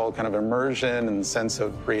overall kind of immersion and sense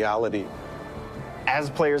of reality. As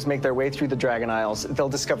players make their way through the Dragon Isles, they'll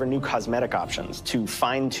discover new cosmetic options to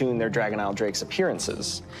fine-tune their Dragon Isle Drake's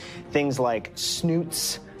appearances. Things like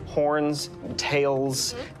snoots, horns,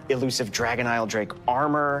 tails, elusive Dragon Isle Drake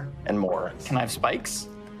armor, and more. Can I have spikes?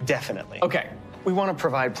 Definitely. Okay. We want to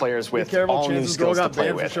provide players with all new skills to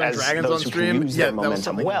play with, as those who can use their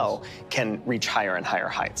momentum well can reach higher and higher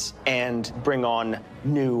heights and bring on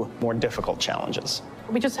new, more difficult challenges.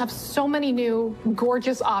 We just have so many new,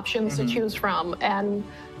 gorgeous options to choose from, and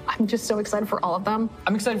I'm just so excited for all of them.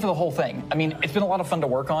 I'm excited for the whole thing. I mean, it's been a lot of fun to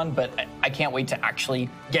work on, but I can't wait to actually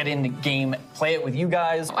get in the game, play it with you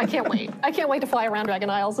guys. I can't wait. I can't wait to fly around Dragon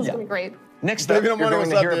Isles. It's gonna be great. Next up, you're going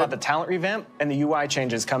to hear about the talent revamp and the UI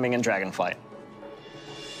changes coming in Dragonflight.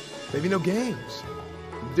 Baby no games.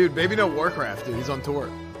 Dude, Baby no Warcraft, dude. He's on tour.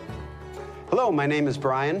 Hello, my name is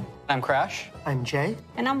Brian. I'm Crash. I'm Jay.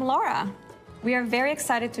 And I'm Laura. We are very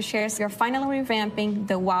excited to share we are finally revamping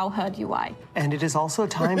the WoW HUD UI. And it is also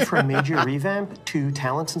time for a major revamp to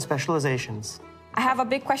talents and specializations. I have a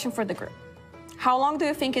big question for the group. How long do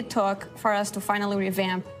you think it took for us to finally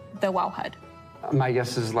revamp the WoW HUD? My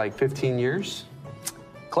guess is like 15 years.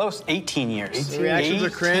 Close, 18 years. The reactions are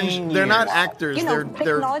cringe. They're not actors. You know,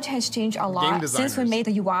 they're technology has changed a lot since we made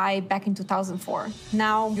the UI back in 2004.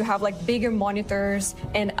 Now you have like bigger monitors,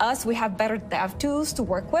 and us, we have better dev tools to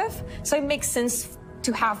work with. So it makes sense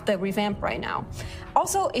to have the revamp right now.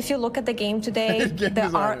 Also, if you look at the game today, the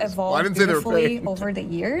art evolved beautifully over the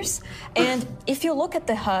years. And if you look at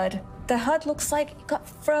the HUD looks like it got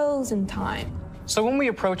frozen time. So when we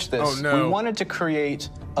approached this, we wanted to create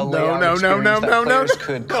a layout experience that players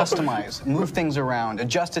could customize, move things around,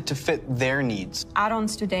 adjust it to fit their needs.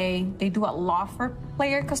 Add-ons today, they do a lot for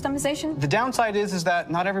player customization. The downside is that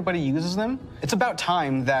not everybody uses them. It's about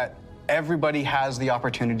time that everybody has the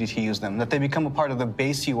opportunity to use them, that they become a part of the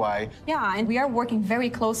base UI. Yeah, and we are working very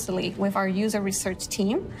closely with our user research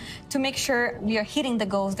team to make sure we are hitting the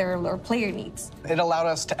goals that our player needs. It allowed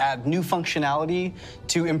us to add new functionality,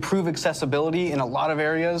 to improve accessibility in a lot of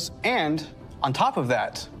areas, and on top of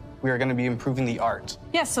that, we are going to be improving the art.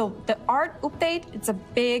 Yeah, so the art update, it's a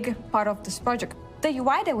big part of this project. The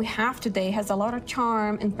UI that we have today has a lot of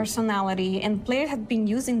charm and personality, and players have been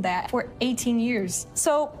using that for 18 years.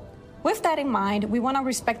 So with that in mind, we want to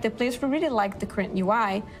respect the players who really like the current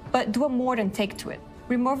UI, but do a more than take to it.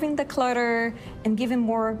 Removing the clutter and giving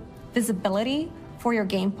more visibility for your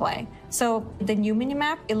gameplay. So the new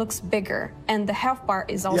minimap, it looks bigger, and the health bar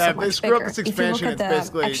is also much bigger. If you look at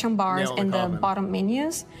the action bars and the bottom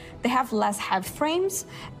menus, they have less head frames,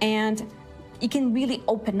 and you can really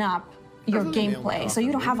open up your gameplay, so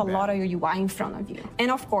you don't have a lot of your UI in front of you.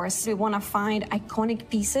 And of course, we want to find iconic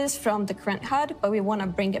pieces from the current HUD, but we want to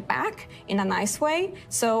bring it back in a nice way.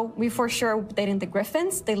 So we for sure updating the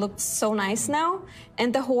Griffins. They look so nice now.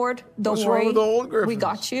 And the Horde, don't worry, wrong with the old Griffins? We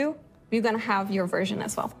got you. We're going to have your version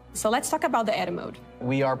as well. So let's talk about the edit mode.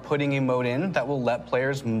 We are putting a mode in that will let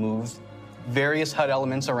players move various HUD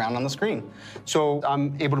elements around on the screen. So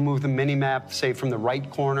I'm able to move the mini-map, say, from the right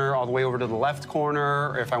corner all the way over to the left corner.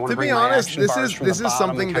 Or if I want to bring my action bars from the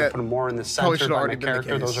bottom and kind of put them more in the center by my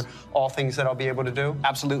character, those are all things that I'll be able to do?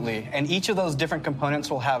 Absolutely. And each of those different components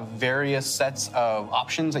will have various sets of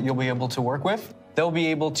options that you'll be able to work with. They'll be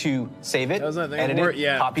able to save it, edit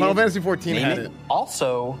it, copy it, Final Fantasy 14 had it.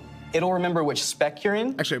 Also, it'll remember which spec you're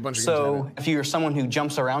in. Actually, a bunch of games have it. If you're someone who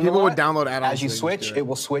jumps around People a lot, would download add-ons. as you switch, it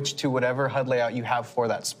will switch to whatever HUD layout you have for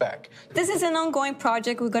that spec. This is an ongoing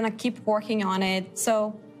project. We're going to keep working on it.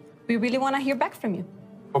 So we really want to hear back from you.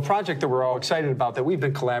 A project that we're all excited about that we've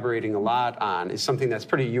been collaborating a lot on is something that's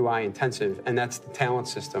pretty UI intensive, and that's the talent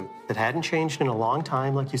system. It hadn't changed in a long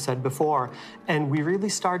time, like you said before, and we really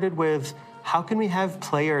started with how can we have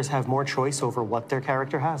players have more choice over what their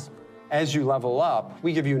character has? As you level up,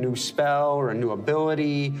 we give you a new spell or a new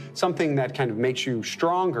ability, something that kind of makes you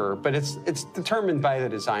stronger, but it's determined by the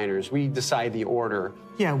designers. We decide the order.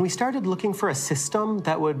 Yeah, we started looking for a system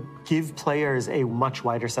that would give players a much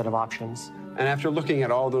wider set of options. And after looking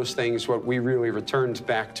at all those things, what we really returned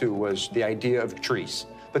back to was the idea of trees.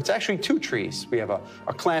 But it's actually two trees. We have a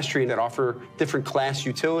class tree that offer different class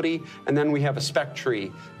utility, and then we have a spec tree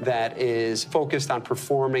that is focused on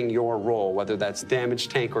performing your role, whether that's damage,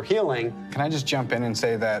 tank, or healing. Can I just jump in and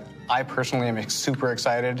say that I personally am super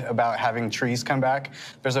excited about having trees come back.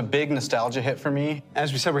 There's a big nostalgia hit for me.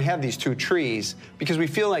 As we said, we have these two trees because we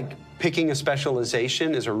feel like picking a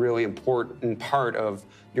specialization is a really important part of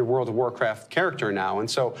your World of Warcraft character now. And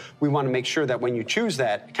so we want to make sure that when you choose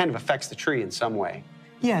that, it kind of affects the tree in some way.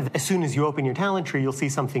 Yeah, as soon as you open your talent tree, you'll see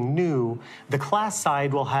something new. The class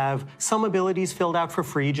side will have some abilities filled out for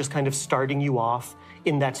free, just kind of starting you off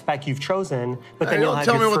in that spec you've chosen, but then you'll have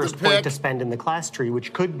your first point to spend in the class tree,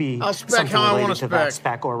 which could be something related to that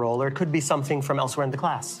spec or role, or it could be something from elsewhere in the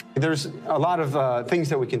class. There's a lot of things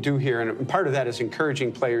that we can do here, and part of that is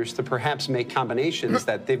encouraging players to perhaps make combinations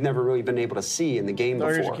that they've never really been able to see in the game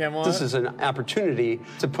before. This is an opportunity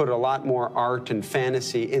to put a lot more art and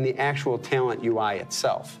fantasy in the actual talent UI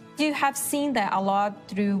itself. You have seen that a lot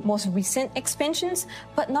through most recent expansions,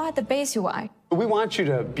 but not at the base UI. We want you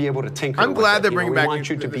to be able to tinker. I'm glad they're bringing back. We want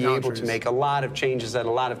you to be able to make a lot of changes at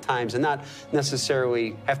a lot of times and not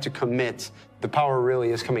necessarily have to commit. The power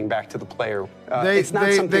really is coming back to the player. It's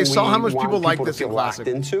not something they saw how much want people like to this feel in locked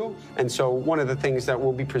Classic. into, and so one of the things that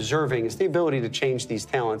we'll be preserving is the ability to change these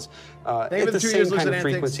talents at the same kind of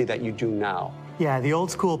frequency that you do now. Yeah, the old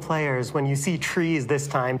school players, when you see trees this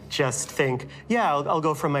time, just think, yeah, I'll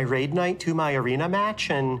go from my raid night to my arena match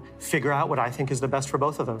and figure out what I think is the best for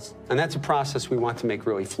both of those. And that's a process we want to make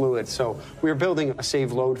really fluid. So we're building a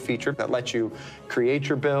save load feature that lets you create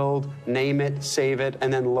your build, name it, save it,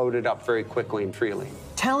 and then load it up very quickly and freely.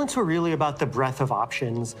 Talents are really about the breadth of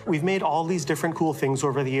options. We've made all these different cool things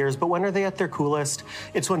over the years, but when are they at their coolest?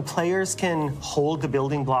 It's when players can hold the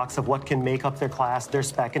building blocks of what can make up their class, their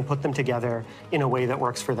spec, and put them together in a way that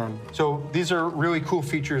works for them. So these are really cool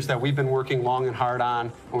features that we've been working long and hard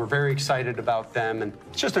on, and we're very excited about them. And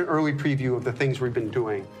it's just an early preview of the things we've been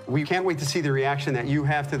doing. We can't wait to see the reaction that you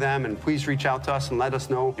have to them, and please reach out to us and let us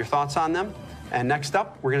know your thoughts on them. And next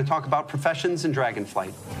up, we're going to talk about professions in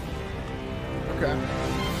Dragonflight. Okay.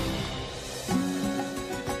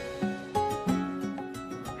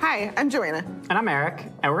 Hi, I'm Joanna. And I'm Eric,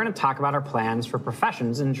 and we're going to talk about our plans for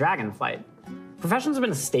professions in Dragonflight. Professions have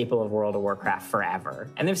been a staple of World of Warcraft forever,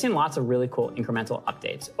 and they've seen lots of really cool incremental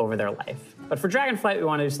updates over their life. But for Dragonflight, we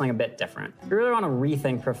want to do something a bit different. We really want to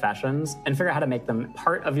rethink professions and figure out how to make them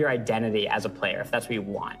part of your identity as a player, if that's what you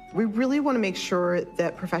want. We really want to make sure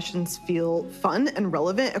that professions feel fun and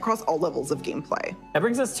relevant across all levels of gameplay. That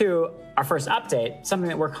brings us to our first update, something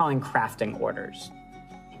that we're calling crafting orders.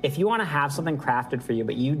 If you want to have something crafted for you,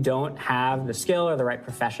 but you don't have the skill or the right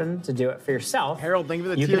profession to do it for yourself, Harold, thank you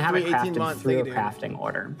for the you tier can have it 3 18 crafted months. through a crafting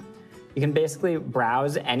order. You can basically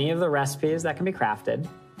browse any of the recipes that can be crafted,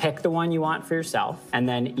 pick the one you want for yourself, and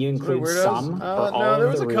then you include some or all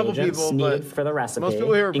of the reagents needed for the recipe,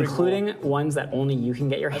 including ones that only you can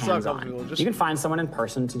get your hands on. You can find someone in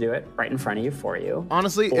person to do it right in front of you for you.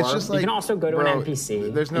 Honestly, it's just like, you can also go to an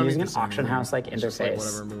NPC there's no using an auction house-like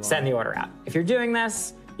interface, send the order out. If you're doing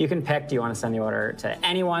this, you can pick, do you want to send the order to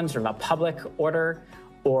anyone, sort of a public order,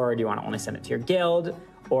 or do you want to only send it to your guild,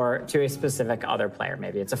 or to a specific other player?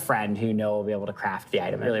 Maybe it's a friend who you know will be able to craft the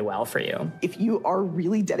item really well for you. If you are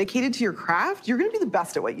really dedicated to your craft, you're going to be the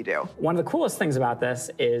best at what you do. One of the coolest things about this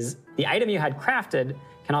is the item you had crafted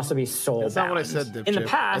can also be soulbound. That's not what I said, Dipchip. In the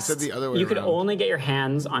past, I said the other way you could around. only get your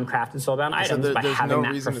hands on crafted soulbound items by having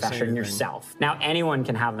that profession yourself. Now anyone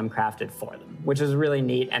can have them crafted for them, which is really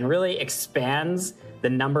neat and really expands the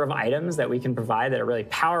number of items that we can provide that are really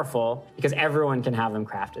powerful because everyone can have them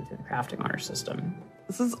crafted through the crafting order system.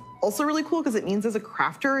 This is also really cool because it means as a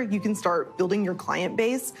crafter, you can start building your client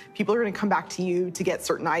base. People are going to come back to you to get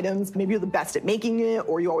certain items. Maybe you're the best at making it,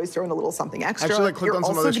 or you always throw in a little something extra. Actually, I clicked on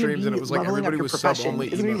some other streams and it was like everybody was sub-only.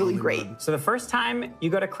 It's going to be really great. So the first time you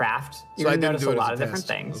go to craft, you're going to notice a lot of different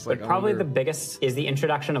things. But probably the biggest is the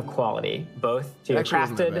introduction of quality, both to your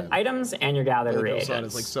crafted items and your gathered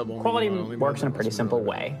reagents. Quality works in a pretty simple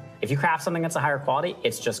way. If you craft something that's a higher quality,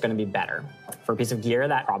 it's just going to be better. For a piece of gear,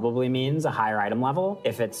 that probably means a higher item level.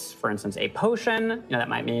 If it's, for instance, a potion, that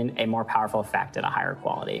might mean a more powerful effect at a higher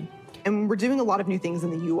quality. And we're doing a lot of new things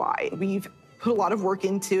in the UI. We've put a lot of work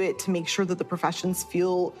into it to make sure that the professions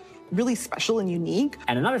feel really special and unique.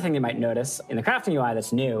 And another thing you might notice in the crafting UI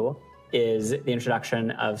that's new is the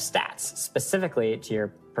introduction of stats, specifically to your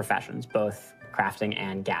professions, both crafting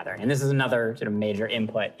and gathering. And this is another sort of major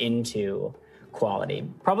input into quality.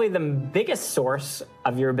 Probably the biggest source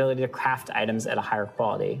of your ability to craft items at a higher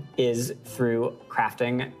quality is through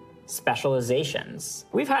crafting specializations.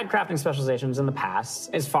 We've had crafting specializations in the past,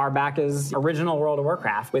 as far back as original World of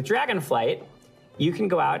Warcraft. With Dragonflight, you can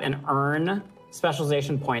go out and earn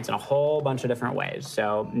specialization points in a whole bunch of different ways.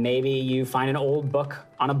 So maybe you find an old book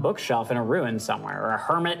on a bookshelf in a ruin somewhere, or a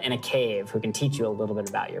hermit in a cave who can teach you a little bit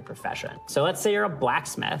about your profession. So let's say you're a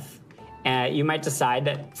blacksmith. You might decide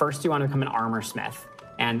that first you want to become an armor smith.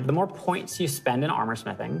 And the more points you spend in armor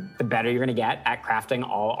smithing, the better you're going to get at crafting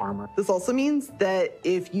all armor. This also means that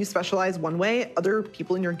if you specialize one way, other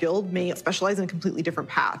people in your guild may specialize in a completely different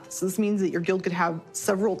path. So this means that your guild could have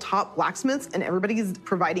several top blacksmiths and everybody is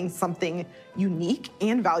providing something unique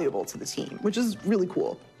and valuable to the team, which is really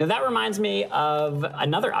cool. Now that reminds me of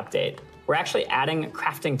another update. we're actually adding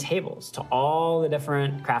crafting tables to all the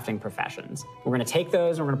different crafting professions. We're gonna take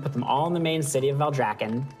those and we're gonna put them all in the main city of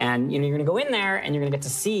Valdrakken. And you're gonna go in there and you're gonna get to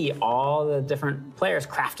see all the different players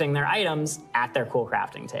crafting their items at their cool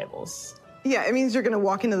crafting tables. Yeah, it means you're gonna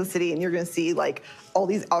walk into the city and you're gonna see like all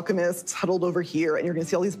these alchemists huddled over here, and you're gonna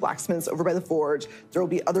see all these blacksmiths over by the forge. There will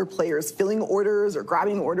be other players filling orders or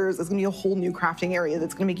grabbing orders. There's gonna be a whole new crafting area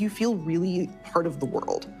that's gonna make you feel really part of the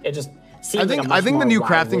world. It just I think the new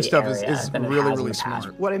crafting stuff is really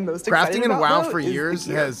smart. What I'm most excited crafting in about, WoW for years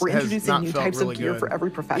we're introducing not new felt types really of gear good. for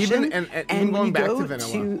every profession. Even and when going you back go to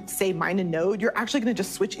vanilla, to say mine and node, you're actually gonna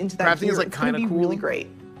just switch into that crafting gear. is like It's gonna kind of be cool. really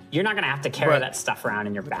great. You're not gonna have to carry that stuff around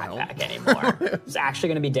in your backpack anymore. There's actually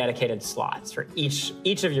gonna be dedicated slots for each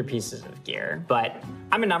of your pieces of gear. But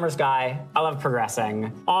I'm a numbers guy, I love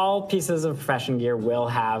progressing. All pieces of profession gear will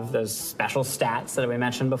have those special stats that we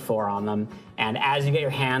mentioned before on them. And as you get your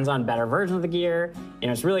hands on better versions of the gear,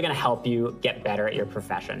 it's really gonna help you get better at your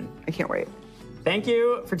profession. I can't wait. Thank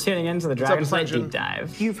you for tuning in to the Dragonflight Deep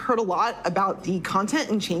Dive. You've heard a lot about the content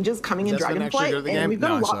and changes coming in Dragonflight, and we've got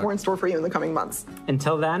a lot more in store for you in the coming months.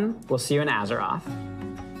 Until then, we'll see you in Azeroth.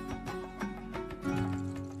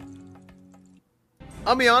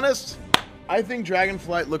 I'll be honest, I think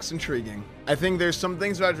Dragonflight looks intriguing. I think there's some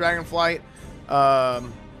things about Dragonflight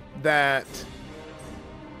that...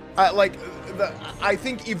 I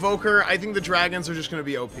think Evoker, I think the dragons are just going to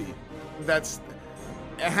be OP.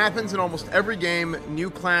 It happens in almost every game.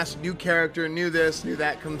 New class, new character, new this, new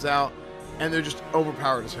that comes out, and they're just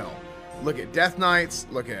overpowered as hell. Look at Death Knights,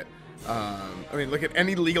 look at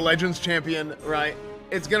any League of Legends champion, right?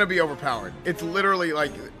 It's gonna be overpowered. It's literally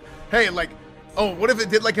like, hey, oh, what if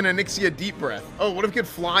it did like an Onyxia Deep Breath? Oh, what if it could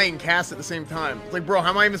fly and cast at the same time? It's like, bro,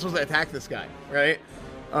 how am I even supposed to attack this guy, right?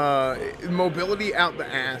 Mobility out the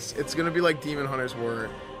ass. It's gonna be like Demon Hunters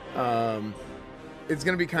were. It's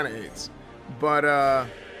gonna be kind of AIDS. But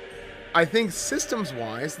I think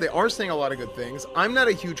systems-wise, they are saying a lot of good things. I'm not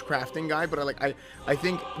a huge crafting guy, but I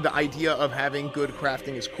think the idea of having good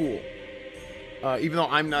crafting is cool. Even though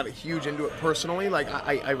I'm not huge into it personally,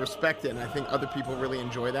 I respect it, and I think other people really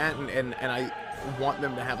enjoy that, and I want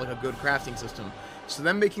them to have a good crafting system. So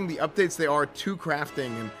them making the updates they are to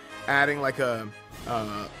crafting and adding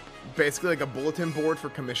basically a bulletin board for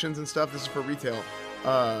commissions and stuff. This is for retail.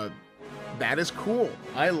 That is cool.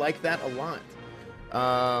 I like that a lot.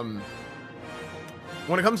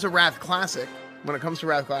 When it comes to Wrath Classic, I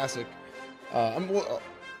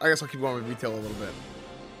guess I'll keep going with retail a little bit.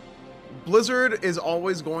 Blizzard is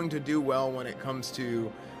always going to do well when it comes to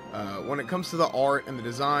the art and the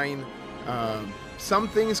design. Some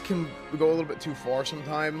things can go a little bit too far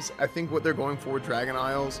sometimes. I think what they're going for with Dragon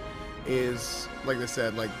Isles is, like I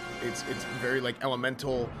said, it's very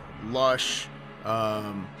elemental, lush.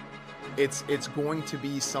 It's going to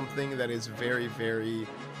be something that is very, very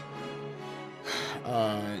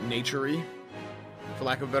nature-y, for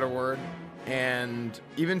lack of a better word. And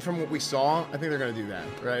even from what we saw, I think they're going to do that,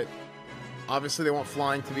 right? Obviously, they want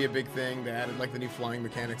flying to be a big thing. They added the new flying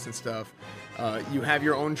mechanics and stuff. You have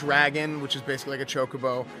your own dragon, which is basically like a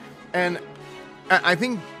chocobo. And I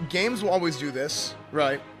think games will always do this,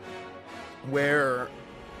 right? Where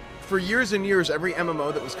for years and years, every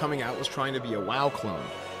MMO that was coming out was trying to be a WoW clone.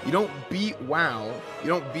 You don't beat WoW. You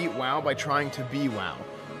don't beat WoW by trying to be WoW.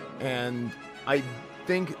 And I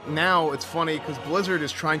think now it's funny because Blizzard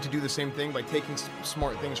is trying to do the same thing by taking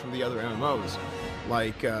smart things from the other MMOs.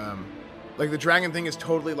 Like the dragon thing is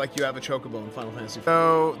totally like you have a chocobo in Final Fantasy.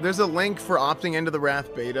 So there's a link for opting into the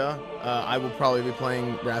Wrath Beta. I will probably be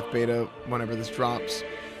playing Wrath Beta whenever this drops.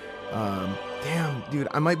 Damn, dude,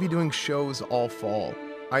 I might be doing shows all fall.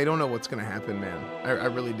 I don't know what's gonna happen, man. I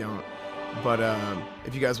really don't. But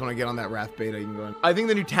if you guys want to get on that Wrath Beta, you can go in. I think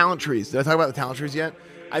the new talent trees. Did I talk about the talent trees yet?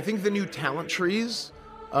 I think the new talent trees,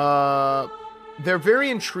 they're very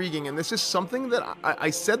intriguing. And this is something that I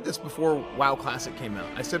said this before WoW Classic came out.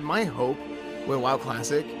 I said my hope with WoW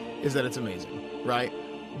Classic is that it's amazing, right?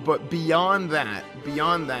 But beyond that,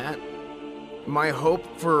 my hope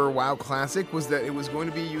for WoW Classic was that it was going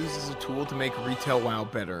to be used as a tool to make retail WoW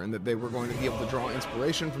better, and that they were going to be able to draw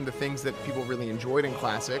inspiration from the things that people really enjoyed in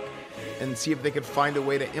Classic and see if they could find a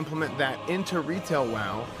way to implement that into retail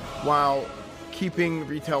WoW while keeping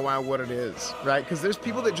retail WoW what it is, right? Because there's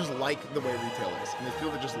people that just like the way retail is, and there's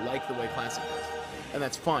people that just like the way Classic is, and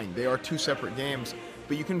that's fine. They are two separate games,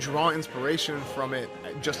 but you can draw inspiration from it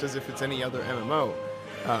just as if it's any other MMO.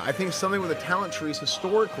 I think something with the talent trees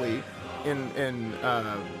historically,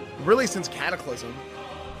 really since Cataclysm,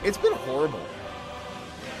 it's been horrible.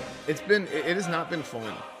 It has not been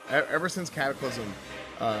fun. Ever since Cataclysm,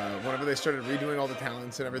 whenever they started redoing all the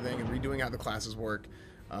talents and everything and redoing how the classes work,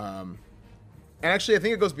 And actually, I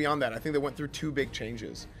think it goes beyond that. I think they went through 2 big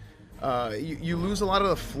changes. You lose a lot of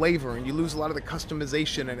the flavor, and you lose a lot of the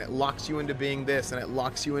customization, and it locks you into being this, and it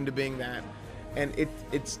locks you into being that, and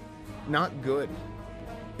it's not good.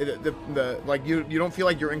 Like you don't feel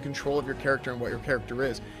like you're in control of your character and what your character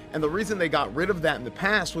is. And the reason they got rid of that in the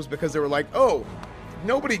past was because they were like, oh,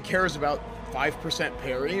 nobody cares about 5%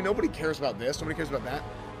 parity, nobody cares about this, nobody cares about that.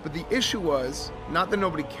 But the issue was not that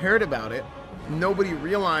nobody cared about it, nobody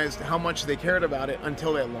realized how much they cared about it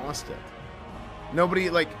until they lost it. Nobody,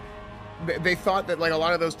 like, they thought that like a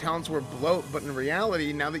lot of those talents were bloat, but in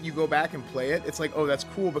reality, now that you go back and play it, it's like, oh, that's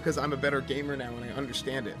cool because I'm a better gamer now and I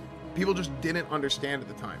understand it. People just didn't understand at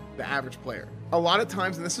the time, the average player. A lot of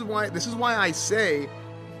times, and this is why I say,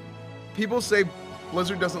 people say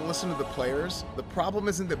Blizzard doesn't listen to the players. The problem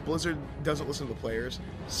isn't that Blizzard doesn't listen to the players.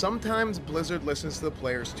 Sometimes Blizzard listens to the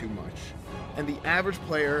players too much. And the average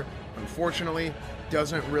player, unfortunately,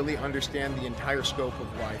 doesn't really understand the entire scope of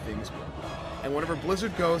why things work. And whenever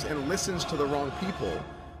Blizzard goes and listens to the wrong people,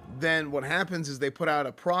 then what happens is they put out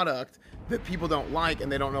a product that people don't like and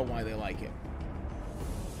they don't know why they like it.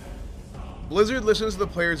 Blizzard listens to the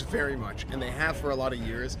players very much, and they have for a lot of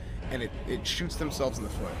years, and it shoots themselves in the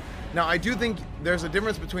foot. Now, I do think there's a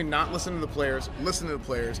difference between not listening to the players, listening to the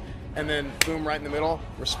players, and then boom, right in the middle,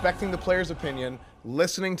 respecting the player's opinion,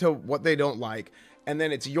 listening to what they don't like, and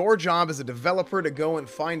then it's your job as a developer to go and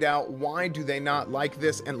find out why do they not like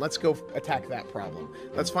this, and let's go attack that problem.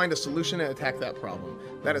 Let's find a solution and attack that problem.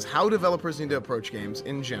 That is how developers need to approach games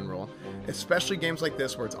in general, especially games like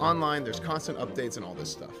this where it's online, there's constant updates and all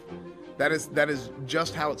this stuff. That is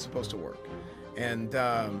just how it's supposed to work. And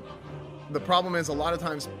the problem is a lot of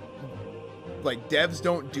times, like, devs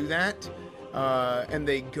don't do that, and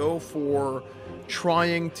they go for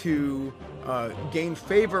trying to gain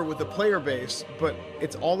favor with the player base, but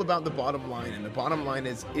it's all about the bottom line, and the bottom line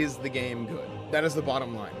is the game good? That is the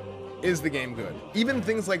bottom line. Is the game good? Even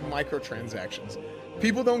things like microtransactions.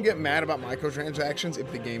 People don't get mad about microtransactions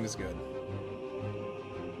if the game is good.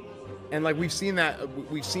 And like we've seen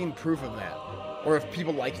proof of that. Or if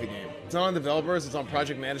people like the game. It's not on developers, it's on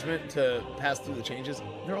project management to pass through the changes.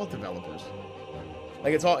 They're all developers.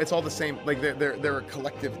 Like it's all the same, like they're a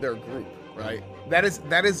collective, they're a group, right? That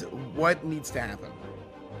is what needs to happen.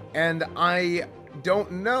 And I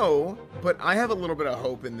don't know, but I have a little bit of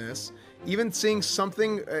hope in this. Even seeing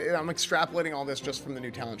something, I'm extrapolating all this just from the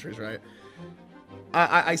new talent trees, right?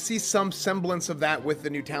 I see some semblance of that with the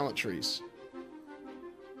new talent trees.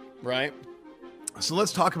 Right? So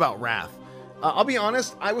let's talk about Wrath. I'll be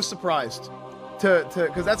honest, I was surprised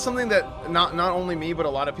because that's something that not only me, but a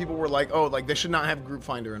lot of people were like, oh, like they should not have Group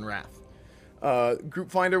Finder in Wrath.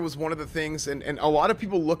 Group Finder was one of the things, and a lot of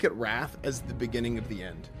people look at Wrath as the beginning of the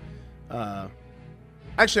end.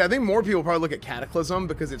 Actually, I think more people probably look at Cataclysm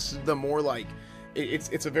because it's the more like,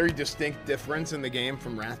 it's a very distinct difference in the game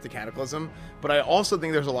from Wrath to Cataclysm. But I also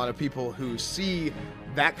think there's a lot of people who see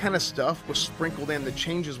that kind of stuff was sprinkled in, the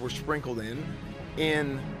changes were sprinkled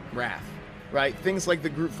in Wrath, right? Things like the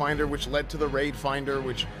Group Finder, which led to the Raid Finder,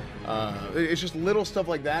 which it's just little stuff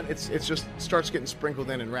like that. It's just starts getting sprinkled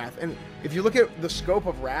in Wrath. And if you look at the scope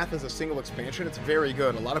of Wrath as a single expansion, it's very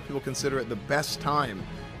good. A lot of people consider it the best time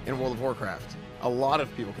in World of Warcraft. A lot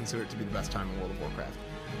of people consider it to be the best time in World of Warcraft.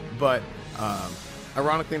 But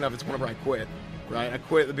ironically enough, it's whenever I quit, right? I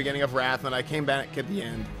quit at the beginning of Wrath, and I came back at the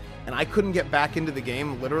end, and I couldn't get back into the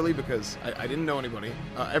game, literally, because I didn't know anybody.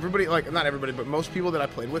 Everybody, like, not everybody, but most people that I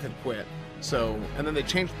played with had quit. So, and then they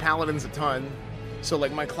changed Paladins a ton. So,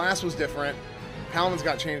 like, my class was different. Paladins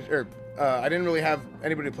got changed, or I didn't really have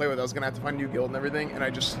anybody to play with. I was going to have to find a new guild and everything, and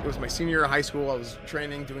it was my senior year of high school. I was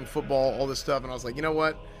training, doing football, all this stuff, and I was like, you know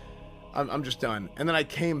what? I'm just done. And then I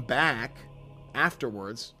came back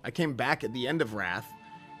afterwards. I came back at the end of Wrath,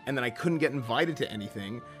 and then I couldn't get invited to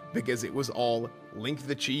anything because it was all Link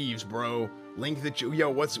the Chiefs, bro. Link the Chiefs. Yo,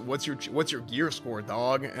 what's your gear score,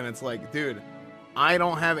 dog? And it's like, dude, I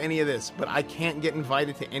don't have any of this, but I can't get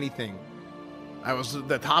invited to anything. I was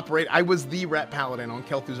the top rate. I was the Ret Paladin on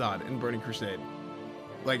Kel'Thuzad in Burning Crusade.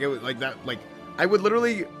 Like, it was like that. Like, I would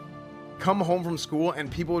literally come home from school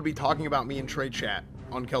and people would be talking about me in trade chat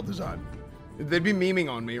on Kel'Thuzad. They'd be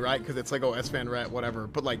memeing on me, right? Because it's like, oh, Esfand Ret, whatever.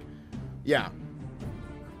 But like, yeah.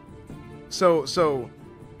 So,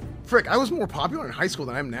 frick, I was more popular in high school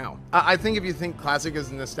than I am now. I think if you think Classic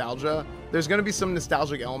is nostalgia, there's going to be some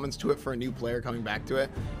nostalgic elements to it for a new player coming back to it.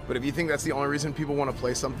 But if you think that's the only reason people want to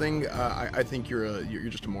play something, I think you're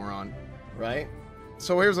just a moron, right?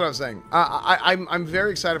 So here's what I was saying. I'm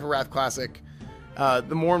very excited for Wrath Classic.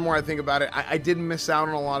 The more and more I think about it, I did miss out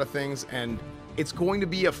on a lot of things, and it's going to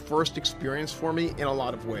be a first experience for me in a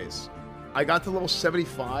lot of ways. I got to level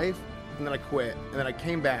 75 and then I quit, and then I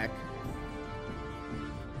came back.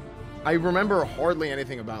 I remember hardly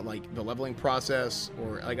anything about like the leveling process,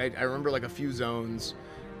 or like I remember like a few zones,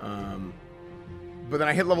 but then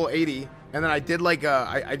I hit level 80, and then I did like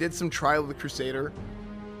I did some Trial of the Crusader,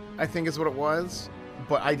 I think is what it was,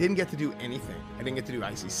 but I didn't get to do anything. I didn't get to do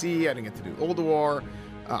ICC, I didn't get to do World of War,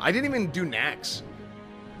 I didn't even do Nax,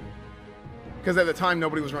 because at the time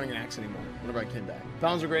nobody was running an axe anymore. Whenever I came back,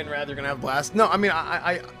 Paladins are great and rad. They're gonna have blast. No, I mean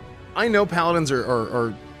I know Paladins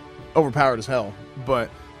are overpowered as hell, but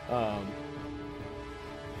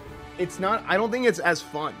it's not. I don't think it's as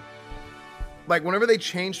fun. Like whenever they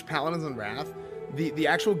changed Paladins and Wrath, the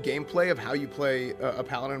actual gameplay of how you play a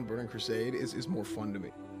Paladin in Burning Crusade is more fun to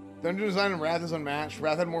me. Dungeon design in Wrath is unmatched.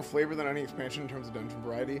 Wrath had more flavor than any expansion in terms of dungeon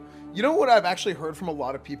variety. You know what I've actually heard from a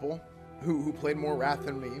lot of people who played more Wrath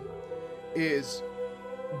than me is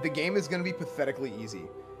the game is going to be pathetically easy.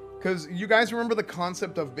 Because you guys remember the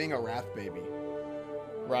concept of being a Wrath baby,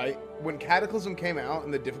 right? When Cataclysm came out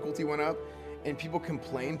and the difficulty went up and people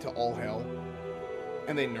complained to all hell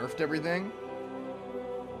and they nerfed everything,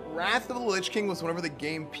 Wrath of the Lich King was whenever the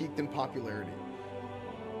game peaked in popularity.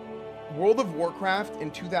 World of Warcraft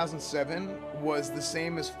in 2007 was the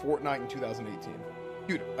same as Fortnite in 2018.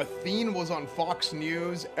 Dude, Athene was on Fox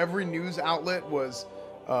News. Every news outlet was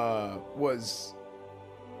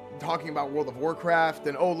talking about World of Warcraft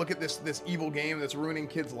and, oh, look at this evil game that's ruining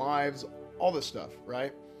kids' lives, all this stuff,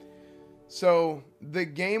 right? So the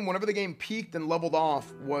game, whenever the game peaked and leveled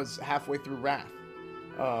off, was halfway through Wrath.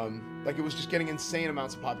 Like it was just getting insane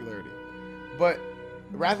amounts of popularity. But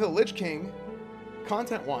Wrath of the Lich King,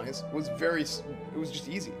 content-wise, was just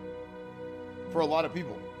easy for a lot of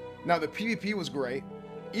people. Now the PvP was great.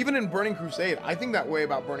 Even in Burning Crusade, I think that way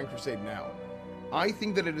about Burning Crusade now. I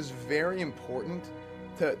think that it is very important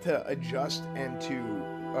to adjust and to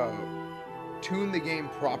tune the game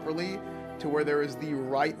properly to where there is the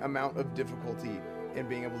right amount of difficulty in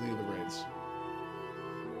being able to do the raids.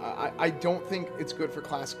 I don't think it's good for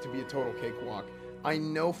Classic to be a total cakewalk. I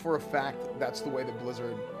know for a fact that's the way that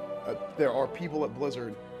Blizzard, there are people at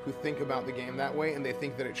Blizzard who think about the game that way and they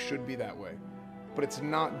think that it should be that way. But it's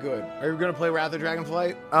not good. Are you going to play Wrath of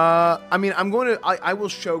Dragonflight? I mean, I will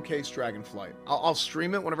showcase Dragonflight. I'll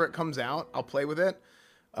stream it whenever it comes out. I'll play with it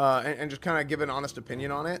and just kind of give an honest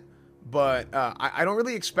opinion on it. But I don't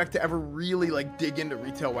really expect to ever really like dig into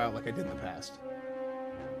retail WoW like I did in the past.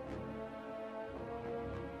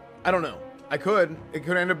 I don't know. I could. It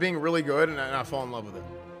could end up being really good and I fall in love with it.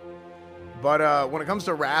 But when it comes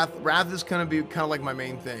to Wrath is going to be kind of like my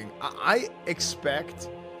main thing. I expect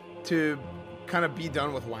to kind of be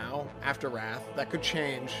done with WoW after Wrath. That could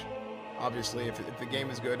change, obviously. If the game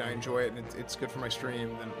is good, I enjoy it, and it's good for my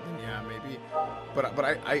stream, then yeah, maybe. But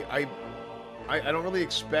I don't really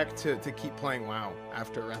expect to keep playing WoW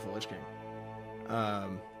after Wrath of the Lich King.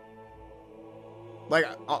 Like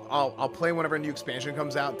I'll play whenever a new expansion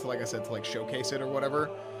comes out to, like I said, to like showcase it or whatever.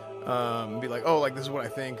 Be like, oh, like this is what I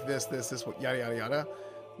think. This, what, yada yada yada.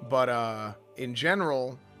 But in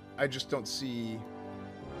general, I just don't see.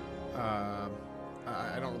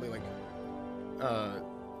 I don't really like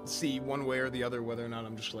see one way or the other whether or not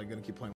I'm just like gonna keep playing.